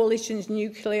the Coalition's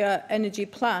nuclear energy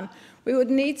plan, we would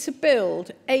need to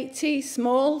build 80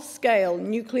 small-scale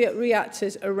nuclear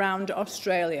reactors around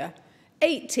Australia.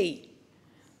 80.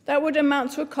 That would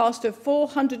amount to a cost of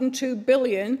 $402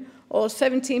 billion, or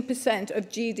 17% of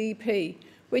GDP,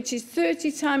 which is 30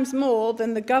 times more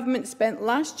than the government spent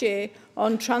last year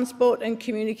on transport and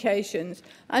communications,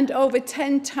 and over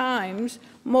 10 times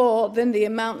more than the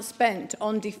amount spent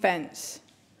on defence.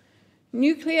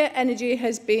 Nuclear energy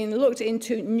has been looked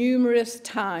into numerous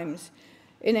times,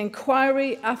 in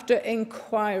inquiry after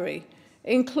inquiry,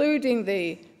 including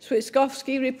the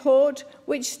Switkowski report,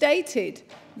 which stated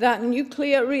that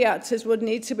nuclear reactors would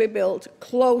need to be built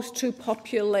close to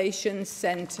population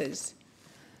centres.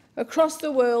 Across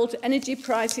the world, energy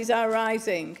prices are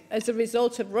rising as a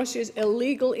result of Russia's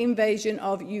illegal invasion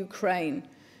of Ukraine.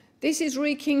 This is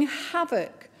wreaking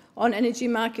havoc on energy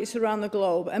markets around the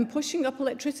globe and pushing up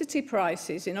electricity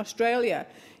prices in Australia.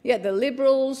 Yet the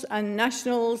Liberals and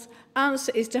Nationals'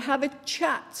 answer is to have a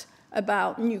chat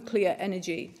about nuclear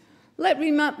energy. Let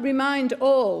me remind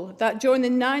all that during the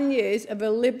 9 years of a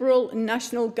Liberal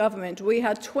national government, we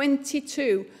had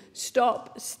 22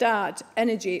 stop-start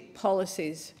energy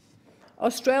policies.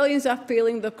 Australians are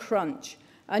feeling the crunch,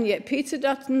 and yet Peter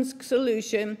Dutton's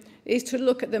solution is to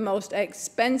look at the most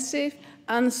expensive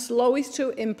and slowest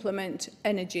to implement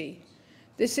energy.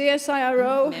 The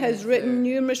CSIRO has written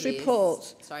numerous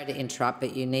reports. Sorry to interrupt,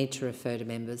 but you need to refer to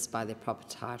members by their proper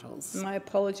titles. My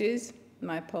apologies.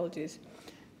 My apologies.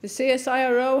 The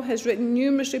CSIRO has written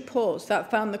numerous reports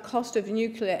that found the cost of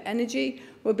nuclear energy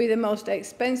would be the most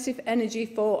expensive energy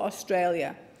for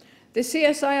Australia. The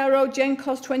CSIRO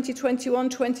GenCost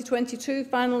 2021-2022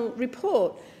 final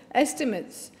report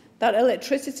estimates that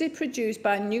electricity produced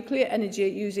by nuclear energy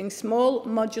using small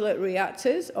modular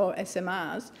reactors, or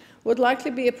SMRs, would likely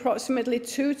be approximately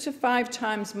 2 to 5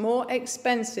 times more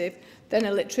expensive than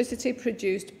electricity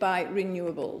produced by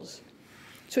renewables.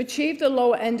 To achieve the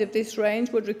lower end of this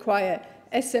range would require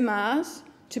SMRs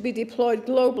to be deployed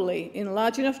globally in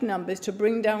large enough numbers to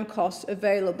bring down costs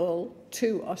available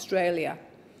to Australia.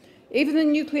 Even the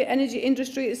nuclear energy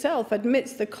industry itself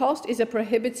admits the cost is a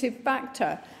prohibitive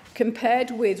factor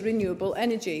compared with renewable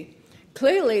energy.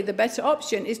 Clearly, the better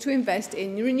option is to invest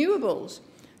in renewables.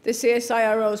 The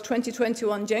CSIRO's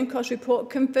 2021 GenCost report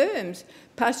confirms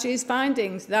past year's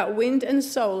findings that wind and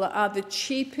solar are the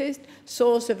cheapest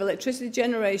source of electricity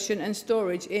generation and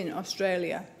storage in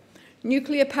Australia.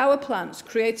 Nuclear power plants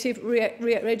create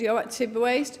radioactive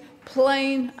waste,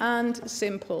 plain and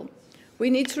simple. We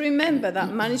need to remember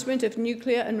that management of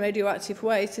nuclear and radioactive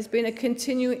waste has been a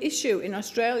continuing issue in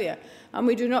Australia, and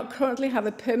we do not currently have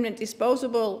a permanent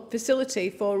disposable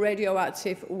facility for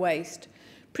radioactive waste.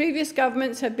 Previous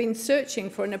governments have been searching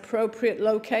for an appropriate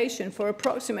location for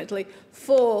approximately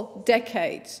 4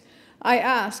 decades. I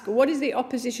ask, what is the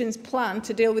opposition's plan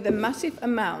to deal with the massive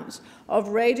amounts of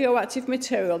radioactive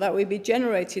material that will be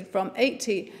generated from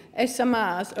 80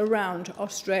 SMRs around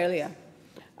Australia?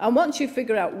 And once you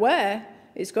figure out where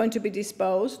it's going to be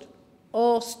disposed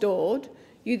or stored,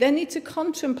 you then need to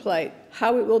contemplate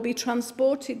how it will be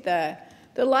transported there.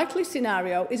 The likely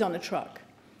scenario is on a truck.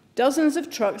 Dozens of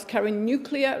trucks carrying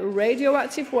nuclear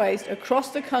radioactive waste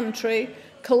across the country,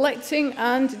 collecting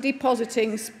and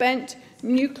depositing spent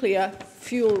nuclear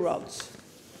fuel rods.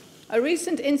 A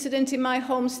recent incident in my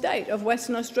home state of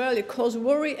Western Australia caused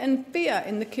worry and fear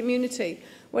in the community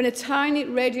when a tiny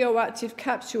radioactive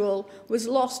capsule was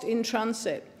lost in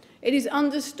transit. It is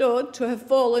understood to have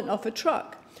fallen off a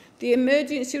truck. The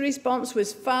emergency response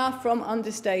was far from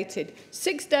understated.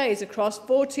 6 days across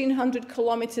 1,400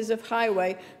 kilometres of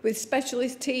highway with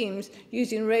specialist teams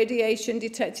using radiation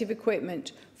detective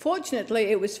equipment.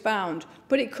 Fortunately, it was found,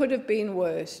 but it could have been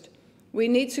worse. We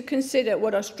need to consider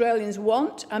what Australians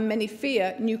want, and many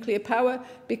fear nuclear power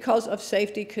because of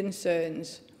safety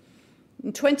concerns.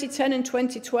 In 2010 and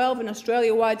 2012, an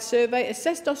Australia-wide survey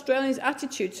assessed Australians'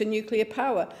 attitude to nuclear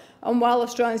power, and while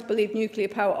Australians believe nuclear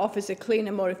power offers a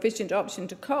cleaner, more efficient option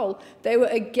to coal, they were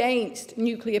against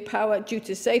nuclear power due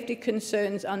to safety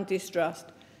concerns and distrust.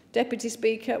 Deputy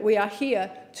Speaker, we are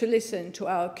here to listen to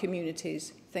our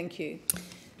communities. Thank you.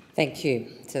 Thank you.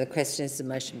 So the question is the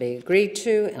motion be agreed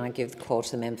to, and I give the call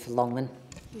to the member for Longman.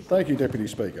 Thank you, Deputy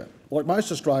Speaker. Like most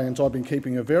Australians, I've been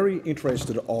keeping a very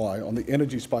interested eye on the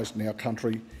energy space in our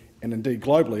country and indeed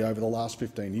globally over the last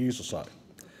 15 years or so.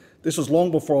 This was long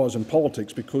before I was in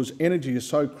politics because energy is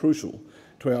so crucial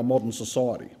to our modern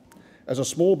society. As a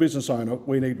small business owner,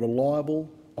 we need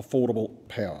reliable, affordable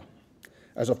power.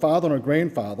 As a father and a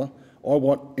grandfather, I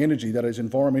want energy that is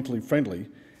environmentally friendly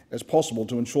as possible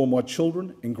to ensure my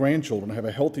children and grandchildren have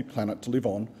a healthy planet to live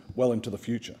on well into the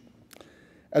future.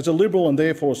 As a Liberal and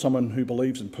therefore someone who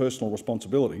believes in personal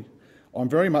responsibility, I'm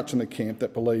very much in the camp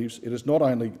that believes it is not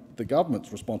only the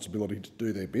government's responsibility to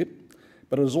do their bit,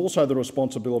 but it is also the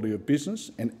responsibility of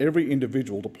business and every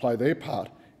individual to play their part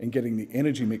in getting the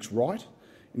energy mix right,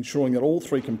 ensuring that all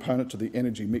 3 components of the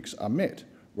energy mix are met: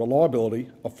 reliability,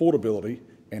 affordability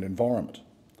and environment.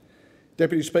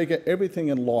 Deputy Speaker, everything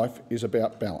in life is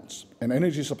about balance, and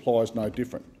energy supply is no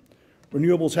different.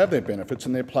 Renewables have their benefits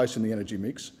and their place in the energy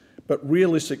mix, but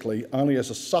realistically only as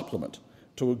a supplement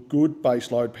to a good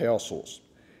baseload power source.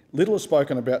 Little is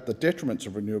spoken about the detriments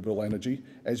of renewable energy,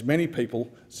 as many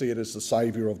people see it as the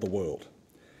saviour of the world.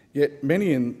 Yet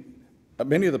many of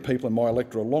the people in my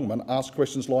electorate of Longman ask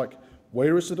questions like,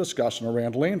 where is the discussion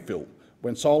around landfill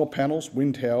when solar panels,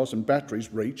 wind towers and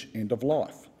batteries reach end of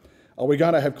life? Are we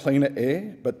going to have cleaner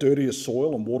air but dirtier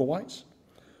soil and waterways?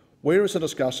 Where is the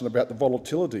discussion about the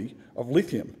volatility of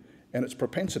lithium and its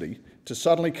propensity to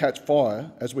suddenly catch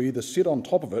fire as we either sit on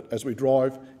top of it as we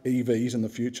drive EVs in the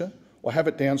future or have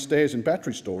it downstairs in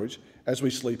battery storage as we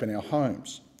sleep in our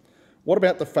homes? What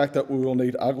about the fact that we will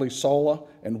need ugly solar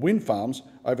and wind farms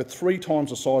over 3 times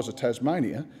the size of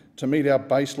Tasmania to meet our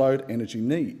baseload energy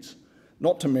needs?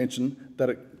 Not to mention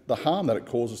that the harm that it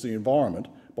causes the environment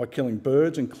by killing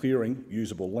birds and clearing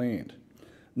usable land.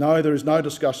 No, there is no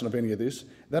discussion of any of this.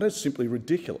 That is simply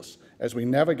ridiculous as we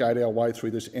navigate our way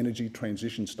through this energy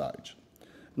transition stage.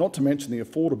 Not to mention the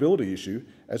affordability issue,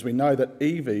 as we know that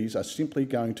EVs are simply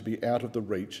going to be out of the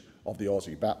reach of the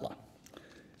Aussie battler.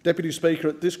 Deputy Speaker,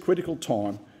 at this critical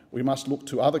time, we must look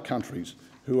to other countries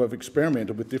who have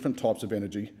experimented with different types of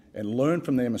energy and learn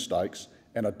from their mistakes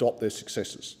and adopt their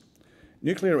successes.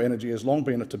 Nuclear energy has long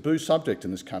been a taboo subject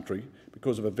in this country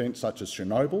because of events such as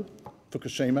Chernobyl,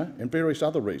 Fukushima and various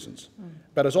other reasons.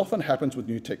 But as often happens with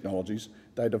new technologies,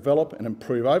 they develop and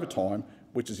improve over time,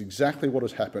 which is exactly what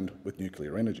has happened with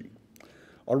nuclear energy.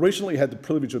 I recently had the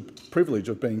privilege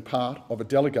of being part of a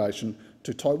delegation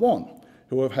to Taiwan,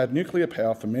 who have had nuclear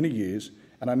power for many years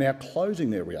and are now closing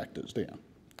their reactors down.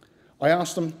 I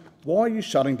asked them, why are you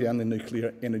shutting down the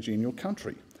nuclear energy in your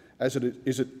country? Is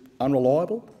it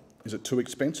unreliable? Is it too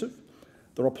expensive?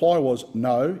 The reply was,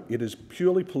 no, it is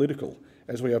purely political,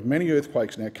 as we have many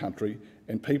earthquakes in our country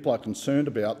and people are concerned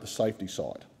about the safety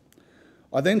side.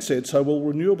 I then said, so will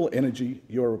renewable energy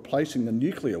you are replacing the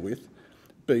nuclear with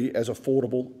be as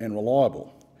affordable and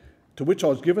reliable? To which I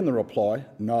was given the reply,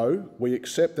 no, we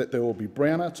accept that there will be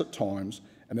brownouts at times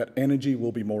and that energy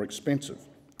will be more expensive.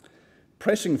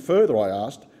 Pressing further, I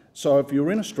asked, so if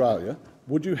you're in Australia,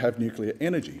 would you have nuclear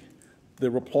energy?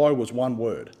 The reply was one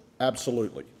word,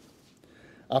 absolutely.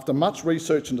 After much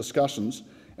research and discussions,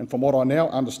 and from what I now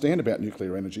understand about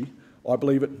nuclear energy, I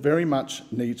believe it very much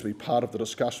needs to be part of the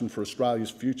discussion for Australia's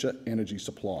future energy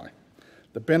supply.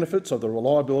 The benefits of the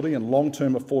reliability and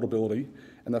long-term affordability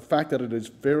and the fact that it is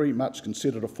very much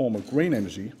considered a form of green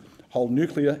energy hold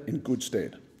nuclear in good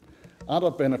stead.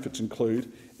 Other benefits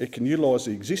include it can utilise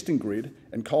the existing grid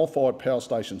and coal-fired power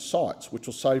station sites, which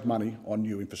will save money on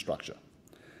new infrastructure.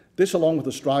 This, along with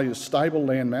Australia's stable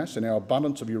landmass and our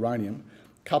abundance of uranium,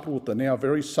 coupled with the now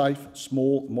very safe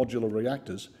small modular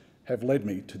reactors, have led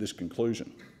me to this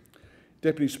conclusion.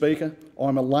 Deputy Speaker, I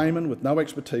am a layman with no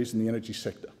expertise in the energy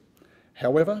sector.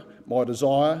 However, my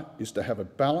desire is to have a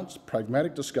balanced,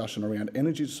 pragmatic discussion around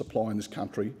energy supply in this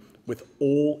country with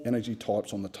all energy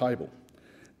types on the table.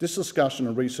 This discussion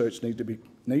and research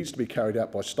needs to be carried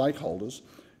out by stakeholders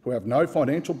who have no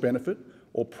financial benefit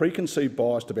or preconceived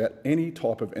bias about any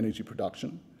type of energy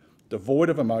production, devoid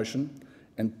of emotion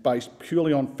and based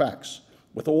purely on facts,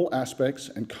 with all aspects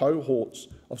and cohorts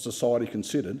of society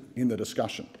considered in the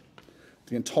discussion.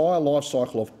 The entire life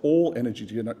cycle of all energy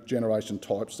generation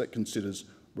types that considers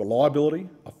reliability,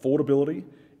 affordability,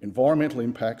 environmental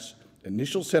impacts,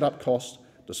 initial setup costs,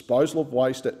 disposal of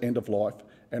waste at end of life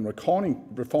and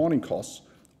refining costs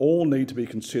all need to be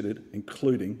considered,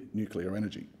 including nuclear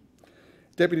energy.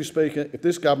 Deputy Speaker, if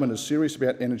this government is serious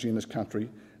about energy in this country,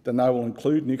 then they will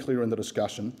include nuclear in the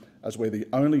discussion, as we're the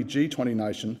only G20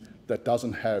 nation that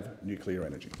doesn't have nuclear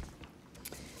energy.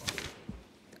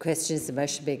 The question is the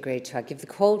motion be agreed to. I give the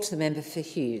call to the member for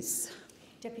Hughes.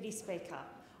 Deputy Speaker,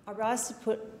 I rise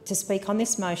to speak on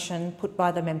this motion put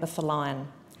by the member for Lyon.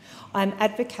 I am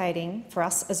advocating for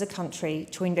us as a country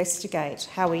to investigate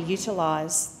how we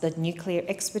utilise the nuclear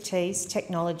expertise,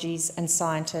 technologies and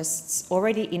scientists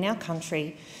already in our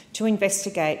country to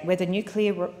investigate whether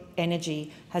nuclear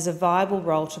energy has a viable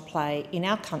role to play in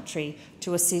our country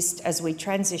to assist as we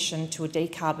transition to a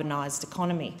decarbonised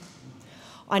economy.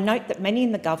 I note that many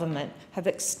in the government have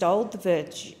extolled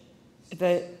the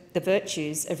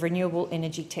virtues of renewable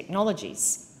energy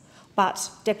technologies.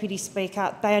 But, Deputy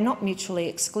Speaker, they are not mutually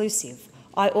exclusive.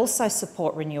 I also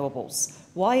support renewables.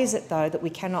 Why is it, though, that we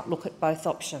cannot look at both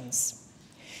options?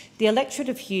 The electorate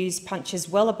of Hughes punches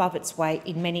well above its weight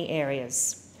in many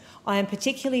areas. I am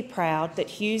particularly proud that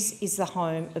Hughes is the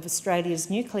home of Australia's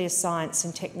nuclear science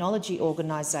and technology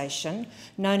organisation,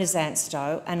 known as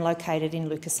ANSTO, and located in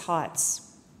Lucas Heights.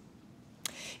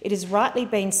 It has rightly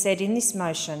been said in this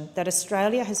motion that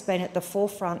Australia has been at the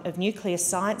forefront of nuclear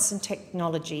science and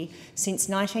technology since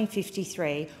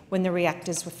 1953, when the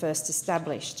reactors were first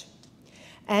established.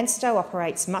 ANSTO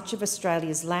operates much of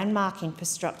Australia's landmark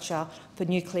infrastructure for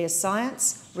nuclear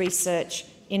science, research,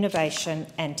 innovation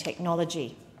and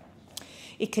technology.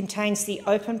 It contains the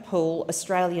Open Pool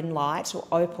Australian Light, or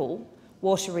OPAL,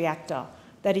 water reactor,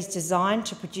 that is designed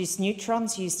to produce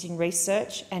neutrons used in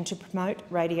research and to promote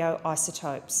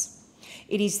radioisotopes.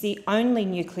 It is the only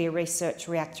nuclear research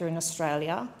reactor in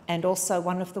Australia and also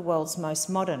one of the world's most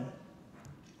modern.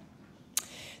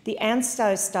 The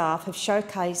ANSTO staff have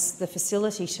showcased the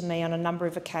facility to me on a number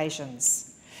of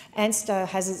occasions. ANSTO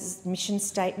has its mission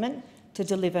statement to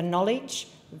deliver knowledge,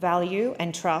 value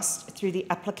and trust through the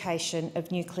application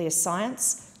of nuclear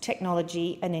science,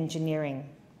 technology and engineering.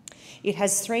 It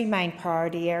has three main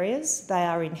priority areas. They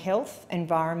are in health,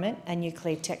 environment and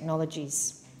nuclear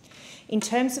technologies. In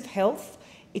terms of health,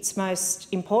 Its most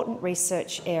important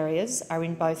research areas are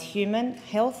in both human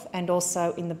health and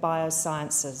also in the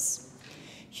biosciences.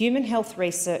 Human health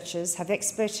researchers have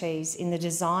expertise in the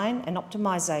design and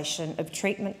optimisation of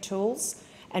treatment tools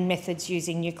and methods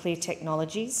using nuclear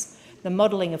technologies, the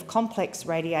modelling of complex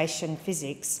radiation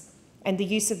physics, and the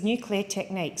use of nuclear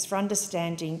techniques for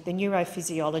understanding the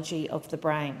neurophysiology of the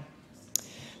brain.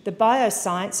 The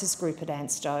Biosciences Group at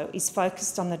ANSTO is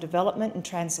focused on the development and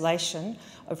translation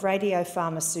of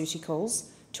radiopharmaceuticals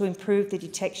to improve the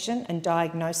detection and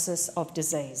diagnosis of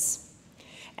disease.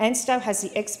 ANSTO has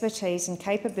the expertise and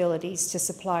capabilities to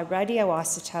supply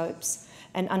radioisotopes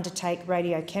and undertake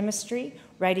radiochemistry,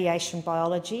 radiation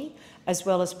biology, as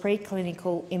well as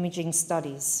preclinical imaging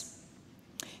studies.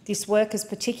 This work has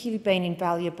particularly been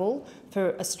invaluable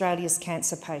for Australia's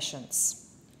cancer patients.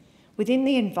 Within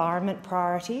the environment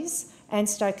priorities,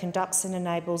 ANSTO conducts and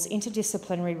enables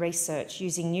interdisciplinary research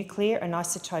using nuclear and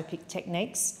isotopic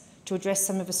techniques to address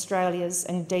some of Australia's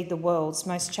and indeed the world's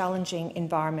most challenging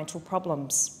environmental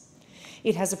problems.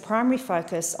 It has a primary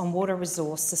focus on water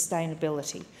resource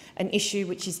sustainability, an issue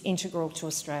which is integral to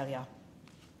Australia.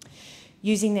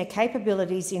 Using their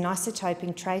capabilities in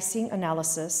isotoping tracing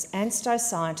analysis, ANSTO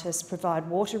scientists provide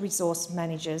water resource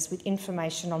managers with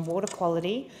information on water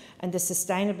quality and the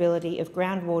sustainability of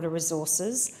groundwater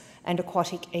resources and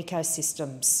aquatic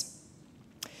ecosystems.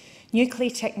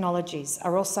 Nuclear technologies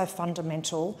are also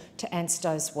fundamental to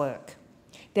ANSTO's work.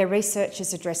 Their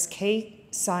researchers address key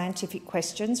scientific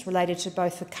questions related to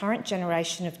both the current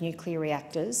generation of nuclear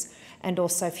reactors and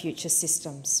also future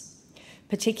systems.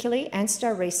 Particularly,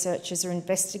 ANSTO researchers are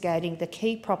investigating the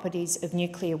key properties of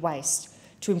nuclear waste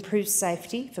to improve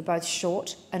safety for both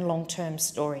short and long-term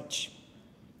storage.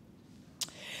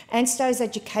 ANSTO's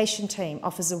education team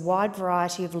offers a wide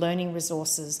variety of learning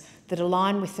resources that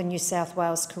align with the New South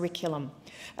Wales curriculum,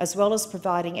 as well as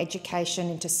providing education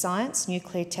into science,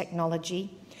 nuclear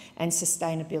technology and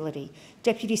sustainability.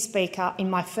 Deputy Speaker, in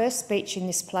my first speech in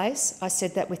this place, I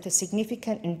said that with the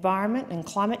significant environment and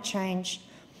climate change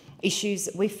issues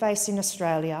that we face in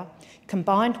Australia,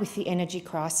 combined with the energy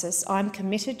crisis, I'm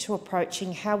committed to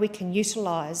approaching how we can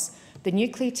utilise the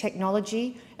nuclear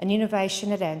technology and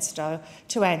innovation at ANSTO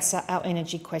to answer our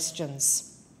energy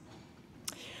questions.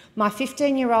 My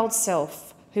 15-year-old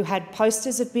self, who had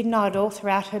posters of Midnight Oil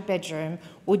throughout her bedroom,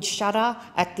 would shudder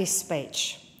at this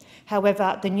speech.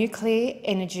 However, the nuclear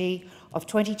energy of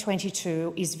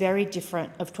 2022 is very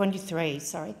different,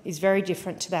 is very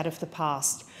different to that of the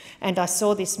past. And I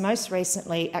saw this most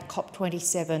recently at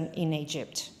COP27 in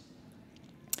Egypt.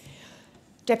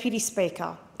 Deputy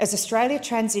Speaker, as Australia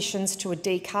transitions to a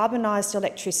decarbonised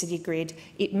electricity grid,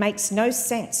 it makes no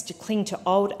sense to cling to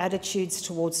old attitudes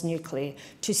towards nuclear,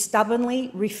 to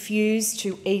stubbornly refuse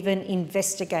to even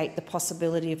investigate the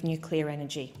possibility of nuclear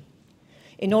energy.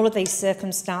 In all of these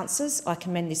circumstances, I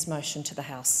commend this motion to the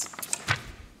House.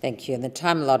 Thank you. And the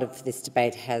time allotted for this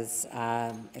debate has,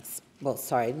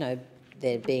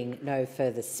 there being no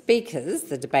further speakers,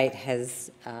 the debate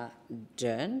has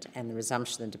adjourned and the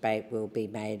resumption of the debate will be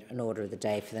made an order of the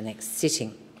day for the next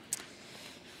sitting.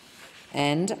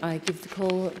 And I give the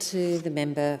call to the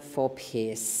member for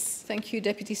Pearce. Thank you,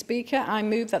 Deputy Speaker. I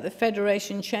move that the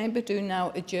Federation Chamber do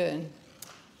now adjourn.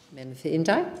 Member for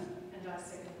Indi. And I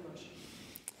second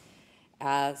the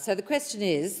motion. So the question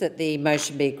is that the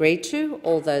motion be agreed to.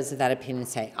 All those of that opinion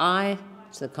say aye.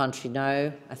 To the contrary,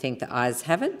 no. I think the ayes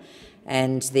have it.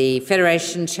 And the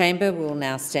Federation Chamber will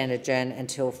now stand adjourned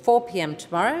until 4 p.m.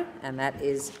 tomorrow, and that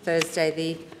is Thursday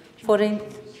the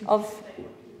 14th of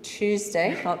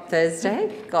Tuesday, not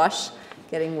Thursday. Gosh,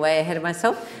 getting way ahead of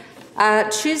myself.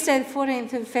 Tuesday the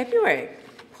 14th of February.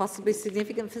 Possibly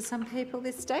significant for some people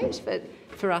this date, but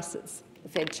for us it's the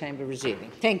Fed Chamber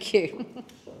resuming. Thank you.